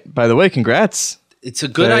 that's right. By the way, congrats. It's a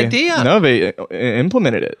good They- idea. No, they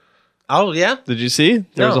implemented it. Oh yeah. Did you see?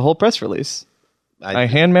 There was No. a whole press release. I I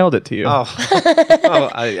hand mailed it to you. oh.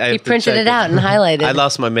 I He have to printed check it out and highlighted. I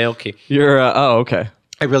lost my mail key. You're. Oh, okay.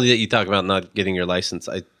 I really you talk about not getting your license.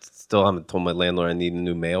 I still haven't told my landlord I need a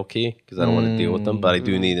new mail key because I don't want to deal with them. But I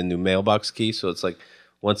do need a new mailbox key. So it's like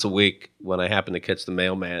once a week when I happen to catch the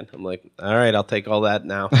mailman, I'm like, all right, I'll take all that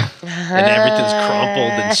now. And everything's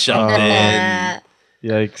crumpled and shoved in.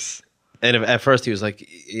 Yikes. And at first he was like,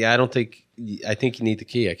 yeah, I think you need the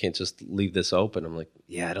key. I can't just leave this open. I'm like,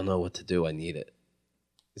 yeah, I don't know what to do. I need it.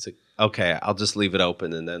 He's like, okay, I'll just leave it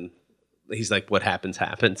open. And then he's like, what happens,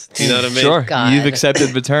 happens. You know what I mean? Sure. God. You've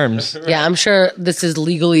accepted the terms. Yeah, I'm sure this is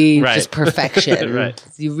legally Right. just perfection. Right.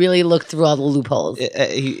 You really look through all the loopholes.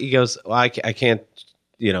 He goes, well, I can't,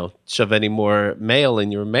 shove any more mail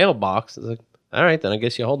in your mailbox. I was like, all right, then I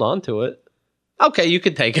guess you hold on to it. Okay, you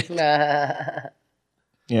can take it.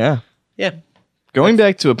 Yeah. Yeah. Going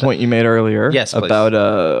back to a point you made earlier Yes, please.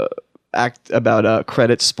 about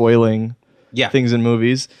credits spoiling Yeah. things in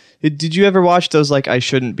movies. Did you ever watch those like I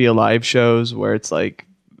Shouldn't Be Alive shows where it's like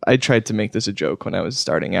I tried to make this a joke when I was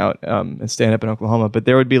starting out and stand up in Oklahoma, but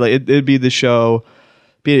there would be like it'd be the show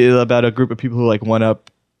be about a group of people who like went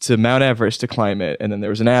up to Mount Everest to climb it, and then there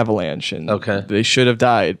was an avalanche, and they should have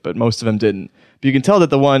died, but most of them didn't. But you can tell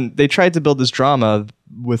that they tried to build this drama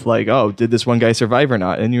with like, oh, did this one guy survive or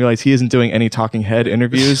not? And you realize he isn't doing any talking head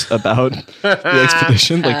interviews about the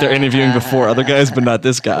expedition. Like they're interviewing before other guys, but not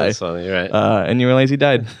this guy. That's funny, right? And you realize he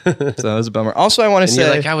died. So that was a bummer. Also, I want to and say,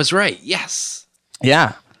 you're like, I was right. Yes.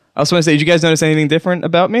 yeah. I also want to say, did you guys notice anything different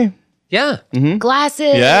about me? Yeah.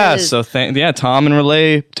 Glasses. Yeah. So Tom and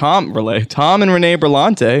Renee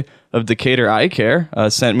Berlante of Decatur Eye Care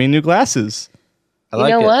sent me new glasses. I You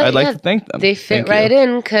like know it. what? I'd like to thank them. They fit Thank you. right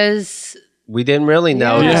in because We didn't really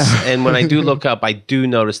notice. Yeah. And when I do look up, I do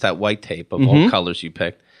notice that white tape of all colors you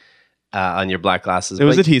picked on your black glasses. It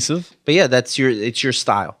was adhesive. But yeah, it's your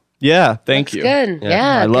style. Yeah. Thank it's you. good.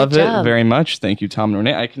 Yeah, I love good it job. very much. Thank you, Tom and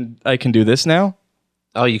Renee. I can do this now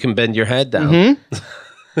Oh, you can bend your head down.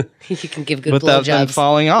 You can give good without them blowjobs.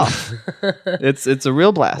 falling off. It's a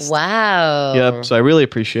real blast. Wow. Yep. So I really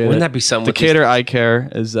appreciate Wouldn't it. that be something with Decatur Eye Care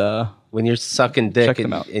is when you're sucking dick Check them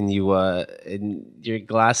and, out. and you and your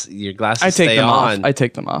glasses I take stay them on. off. I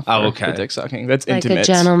take them off. Oh, for okay. the dick sucking. That's Like intimate. a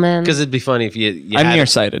gentleman. Because it'd be funny if you I'm had-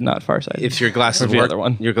 nearsighted, not farsighted. if your glasses Or the work. other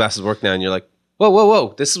one. Your glasses work now, and you're like,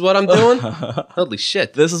 whoa! This is what I'm doing. Holy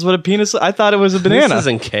shit! This is what a penis. I thought it was a banana. This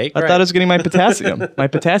isn't cake. I thought I was getting my potassium, my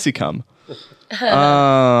potassium.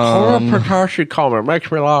 Calmer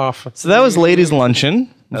makes me laugh. So that was ladies'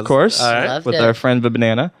 luncheon, of course, all right. Loved with it. our friend the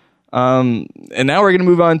banana. And now we're gonna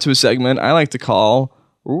move on to a segment I like to call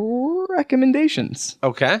recommendations.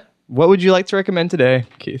 Okay. What would you like to recommend today,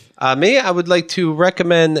 Keith? Me, I would like to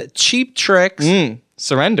recommend Cheap Tricks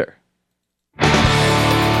Surrender.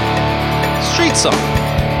 Street Song.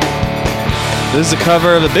 This is a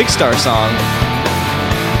cover of a Big Star song.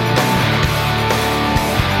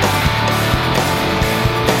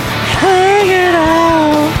 Hanging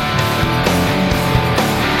out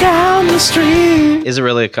down the street. Is it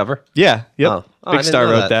really a cover? Yeah, yep. Oh, I Big didn't Star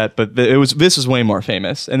know wrote that. that, but this was way more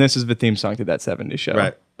famous, and this is the theme song to that '70s show.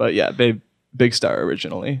 Right. But yeah, Big Star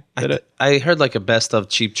originally did it. I heard like a best of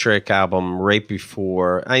Cheap Trick album right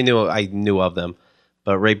before I knew of them,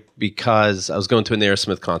 but right because I was going to an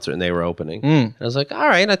Aerosmith concert and they were opening. And I was like, all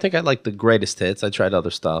right, I think I like the greatest hits. I tried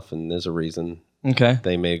other stuff, and there's a reason Okay.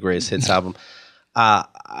 they made a greatest hits album.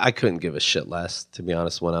 I couldn't give a shit less, to be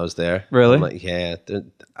honest, when I was there. Really? I'm like, yeah,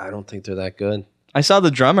 I don't think they're that good. I saw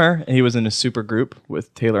the drummer. He was in a super group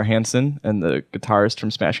with Taylor Hanson and the guitarist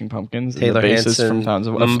from Smashing Pumpkins. Taylor and the bassist Hanson, from Towns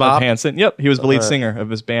of Mbop? Hanson. Yep, he was the lead singer of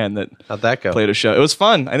his band that How'd that go? played a show. It was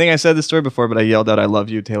fun. I think I said this story before, but I yelled out, "I love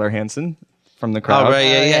you, Taylor Hanson," from the crowd. Oh, right,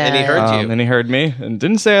 yeah. And he heard you. And he heard me and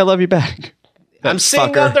didn't say "I love you" back. I'm seeing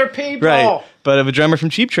fucker. other people. Right. But the drummer from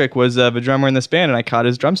Cheap Trick was the drummer in this band, and I caught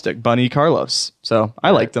his drumstick, Bunny Carlos. So I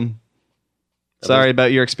liked him. Sorry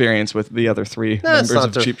about your experience with the other three No, it's members not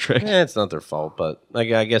of their, Cheap Trick. It's not their fault, but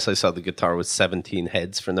I guess I saw the guitar with 17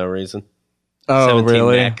 heads for no reason. Oh, 17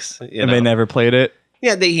 really? necks, you And know. they never played it,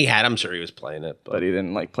 Yeah, he had. I'm sure he was playing it, but but he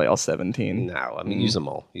didn't play all 17. no. I mean, use them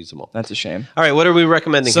all. Use them all. That's a shame. All right, what are we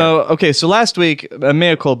recommending? So, okay, so last week,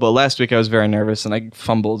 mea culpa, last week I was very nervous and I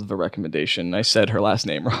fumbled the recommendation. I said her last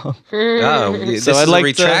name wrong. Oh, this So is I'd a like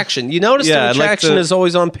to- retraction. You notice Yeah, the I'd like retraction to- is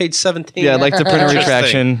always on page 17. Yeah, I'd like to print a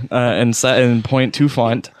Interesting. retraction and point to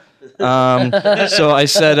font. So I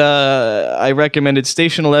said I recommended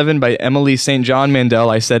Station 11 by Emily St. John Mandel.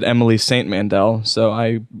 I said Emily St. Mandel, so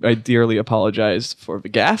I dearly apologize for the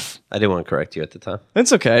gaffe. I didn't want to correct you at the time.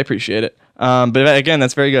 It's okay, I appreciate it. But again,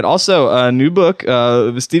 that's very good. Also, a new book,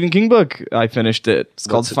 the Stephen King book. I finished it. It's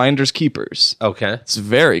called What's it? Finders Keepers. Okay. It's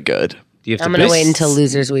very good. Do you have I'm to going to pick- wait until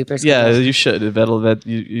Losers Weepers. Yeah, comes. you should.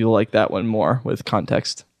 You'll like that one more with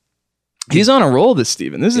context. He's on a roll, this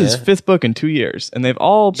Stephen. This is his Yeah. 5th book in 2 years, and they've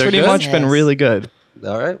all pretty good? much been Yes. really good.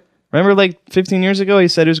 All right. Remember, like 15 years ago, he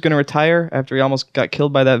said he was going to retire after he almost got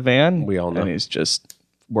killed by that van. We all know. And he's just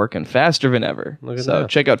working faster than ever. Look at So that.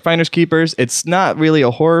 check out Finders Keepers. It's not really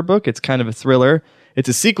a horror book. It's kind of a thriller. It's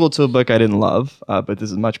a sequel to a book I didn't love, but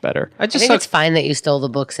this is much better. I think it's fine that you stole the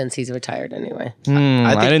book since he's retired anyway.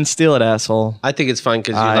 I didn't steal it, asshole. I think it's fine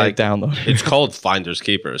because you I downloaded it. It's called Finders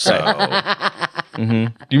Keepers. So Do you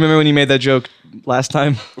remember when you made that joke last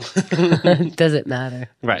time? Does it matter?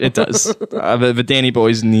 right, It does. But Danny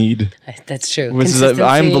boys need. That's true.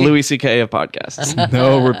 I'm the Louis C.K. of podcasts.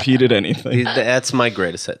 No repeated anything. That's my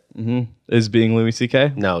greatest hit. Is being Louis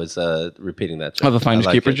C.K.? No, it's repeating that joke. Of a Finders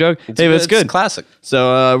Keeper it. joke? It's, Hey, that's it's good. classic.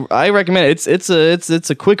 So I recommend it. It's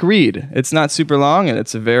a quick read. It's not super long, and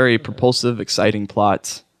it's a very propulsive, exciting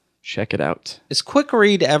plot. Check it out. Is quick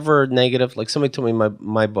read ever negative? Like somebody told me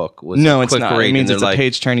my book was No, a it's quick not. read. It means and it's a they're like,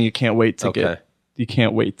 page turner. You can't wait to Okay. You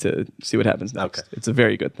can't wait to see what happens next. Okay. It's a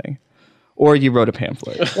very good thing. Or you wrote a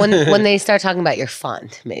pamphlet. When they start talking about your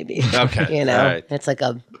font, maybe. Okay. You know, All right. it's like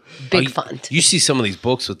a big font. You see some of these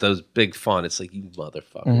books with those big font. It's like, you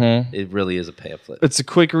motherfucker. It really is a pamphlet. It's a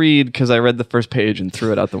quick read because I read the first page and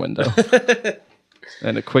threw it out the window.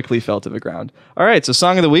 And it quickly fell to the ground. All right, so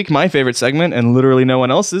Song of the Week, my favorite segment, and literally no one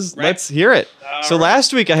else's. Right. Let's hear it.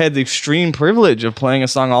 Last week I had the extreme privilege of playing a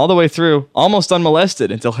song all the way through, almost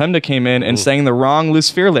unmolested, until Hemda came in and sang the wrong Liz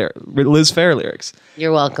Phair lyrics.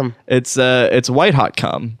 You're welcome. It's White Hot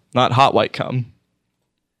Cum, not Hot White Cum.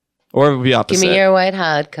 Or the opposite. Give me your white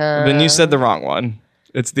hot cum. Then you said the wrong one.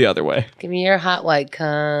 It's the other way. Give me your hot white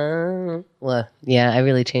cum. Well, yeah, I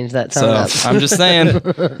really changed that song So up. I'm just saying,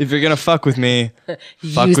 if you're gonna fuck with me,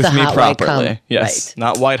 fuck Use with the me hot white properly. cum. Yes, Right.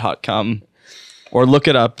 not White Hot Cum. Or look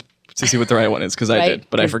it up to see what the right one is, because I Right. did,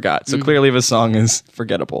 but I forgot. So clearly the song is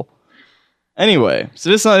forgettable. Anyway, so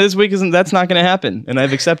this week that's not going to happen, and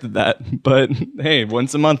I've accepted that. But hey,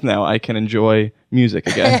 once a month now, I can enjoy music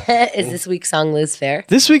again. Is this week's song Liz Phair?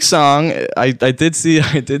 This week's song, I did say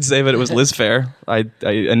that it was Liz Phair. I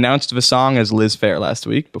announced the song as Liz Phair last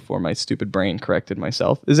week before my stupid brain corrected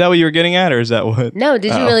myself. Is that what you were getting at, or is that what? No,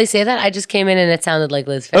 did you really say that? I just came in and it sounded like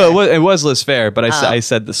Liz Phair. Oh, it was Liz Phair, but I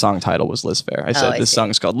said the song title was Liz Phair. I said I this see. song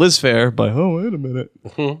is called Liz Phair by, wait a minute.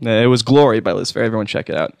 It was Glory by Liz Phair. Everyone check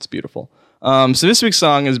it out. It's beautiful. So this week's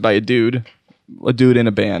song is by a dude in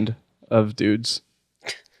a band of dudes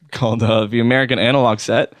called the American Analog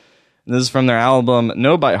Set. And this is from their album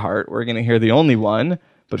Know by Heart. We're going to hear The Only One,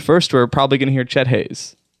 but first we're probably going to hear Chet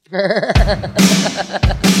Hayes.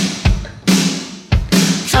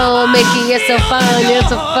 Oh, Mickey, you're so fun. You're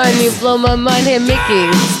so fun. You blow my mind here,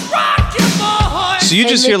 Mickey. So you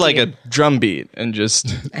just hear like Mickey. a drum beat and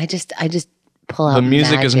just I just pull out the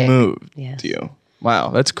music is magic. moved Yes. to you. Wow,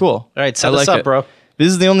 that's cool. All right, set I us like up, it. bro. This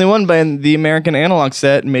is The Only One by the American Analog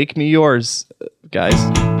Set. Make Me Yours, guys.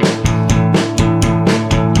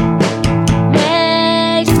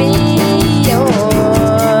 Make me yours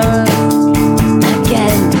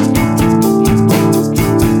again.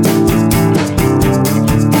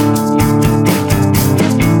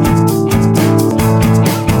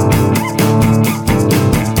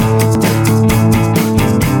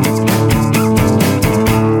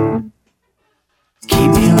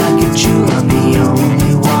 Keep me like a Jew, I'm the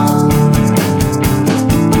only one.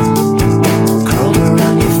 Curled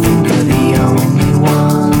around your finger, the only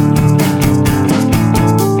one.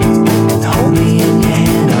 And hold me in your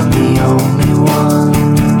hand, I'm the only one.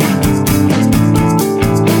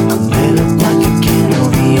 I'm lit up like a candle,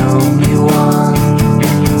 the only one.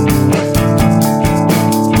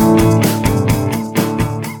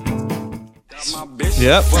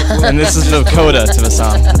 Yep. And this is the coda to the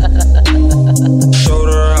song.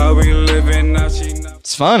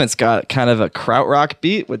 It's fun. It's got kind of a krautrock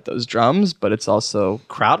beat with those drums, but it's also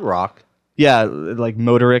Krautrock. yeah, like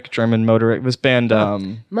Motorik, German Motorik. This band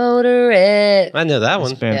Motor it. I know that one.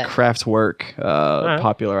 This band Yeah. Kraftwerk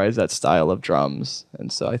popularized that style of drums,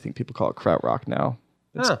 and so I think people call it krautrock now.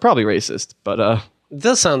 It's Huh. probably racist, but It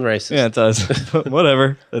does sound racist. yeah, it does. But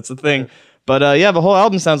whatever, that's the thing. But yeah, the whole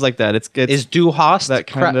album sounds like that. It's Is Du Hast that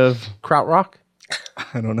kind of Krautrock?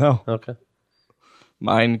 I don't know. Okay.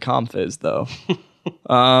 Mein Kampf is though.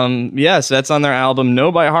 Yeah, so that's on their album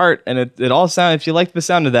Know by Heart, and it all sounds. If you like the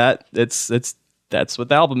sound of that, it's that's what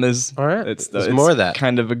the album is. All right. It's There's more of that.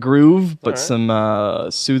 kind of a groove, but some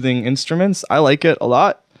soothing instruments. I like it a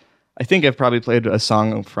lot. I think I've probably played a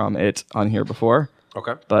song from it on here before,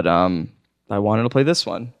 Okay. but I wanted to play this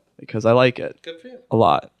one because I like it Good for you. a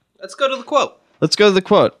lot. Let's go to the quote. Let's go to the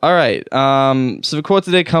quote. All right. So the quote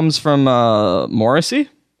today comes from Morrissey.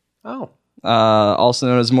 Oh. Also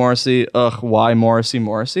known as Morrissey. Why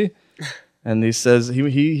Morrissey? And he says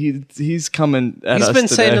he's coming at He's us been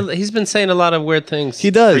today. he's been saying a lot of weird things. He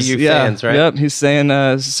does. for you yeah. fans, right? Yep. He's saying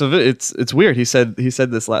so it's weird. He said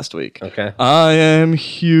this last week. Okay. I am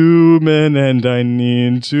human and I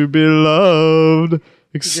need to be loved.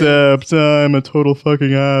 Except I'm a total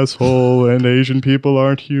fucking asshole, and Asian people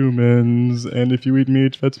aren't humans, and if you eat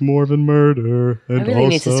meat, that's more than murder. And I really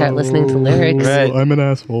need to start listening to lyrics. Right. I'm an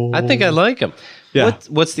asshole. I think I like him. Yeah.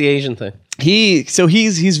 What's the Asian thing? He's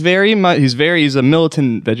a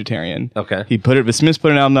militant vegetarian. Okay. The Smiths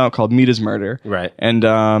put an album out called Meat is Murder. Right. And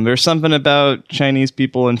there's something about Chinese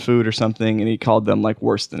people and food or something, and he called them like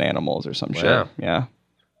worse than animals or some Wow. shit. Yeah.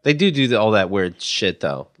 They do all that weird shit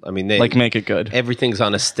though. I mean, they Like make it good. everything's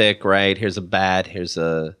on a stick, right? Here's a bat. Here's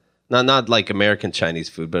a not like American Chinese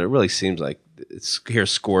food, but it really seems like here's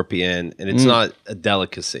scorpion, and it's not a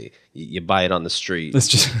delicacy. You buy it on the street. It's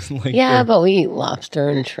just like Yeah, but we eat lobster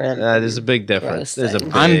and shrimp. There's a big difference. Gross There's a thing.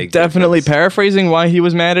 big I'm definitely difference. paraphrasing why he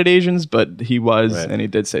was mad at Asians, but he was, Right. and he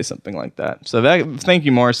did say something like that. So thank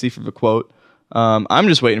you, Morrissey, for the quote. I'm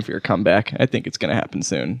just waiting for your comeback. I think it's going to happen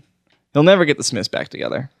soon. He'll never get the Smiths back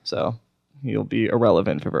together, so he'll be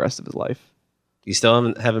irrelevant for the rest of his life. You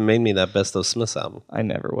still haven't made me that Best of Smiths album. I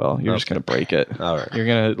never will. You're just Okay. going to break it. All right. You're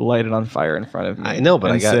going to light it on fire in front of me. I know, but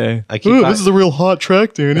and I got. say, I keep. "Ooh, buy- this is a real hot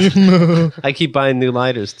track, Danny." I keep buying new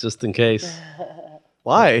lighters just in case.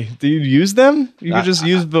 Why? Do you use them? You could just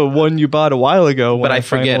use the one you bought a while ago. But I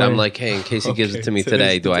forget. I'm like, hey, in case he gives it Okay, to me today's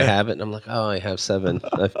today, the do I day. have it? And I'm like, oh, I have 7.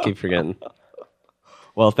 I keep forgetting.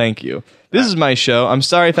 well, thank you. This is my show. I'm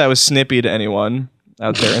sorry if I was snippy to anyone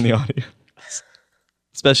out there in the audience.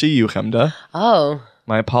 Especially you, Chemda. Oh,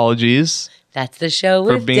 My apologies that's the show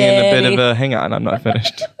for with being a bit Danny. of a... Hang on, I'm not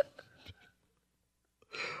finished.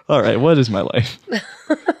 All right, what is my life?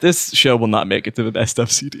 This show will not make it to the best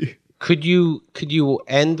of CD. Could you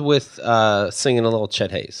end with singing a little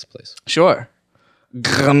Chet Hayes, please? Sure.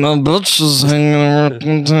 Got my bitches hanging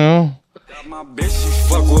around town. My bitch, she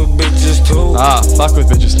fuck with bitches too. Fuck with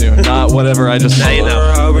bitches too. Not whatever I just said. you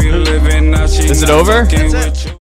know. How we living now, she Is it not over? fucking with you.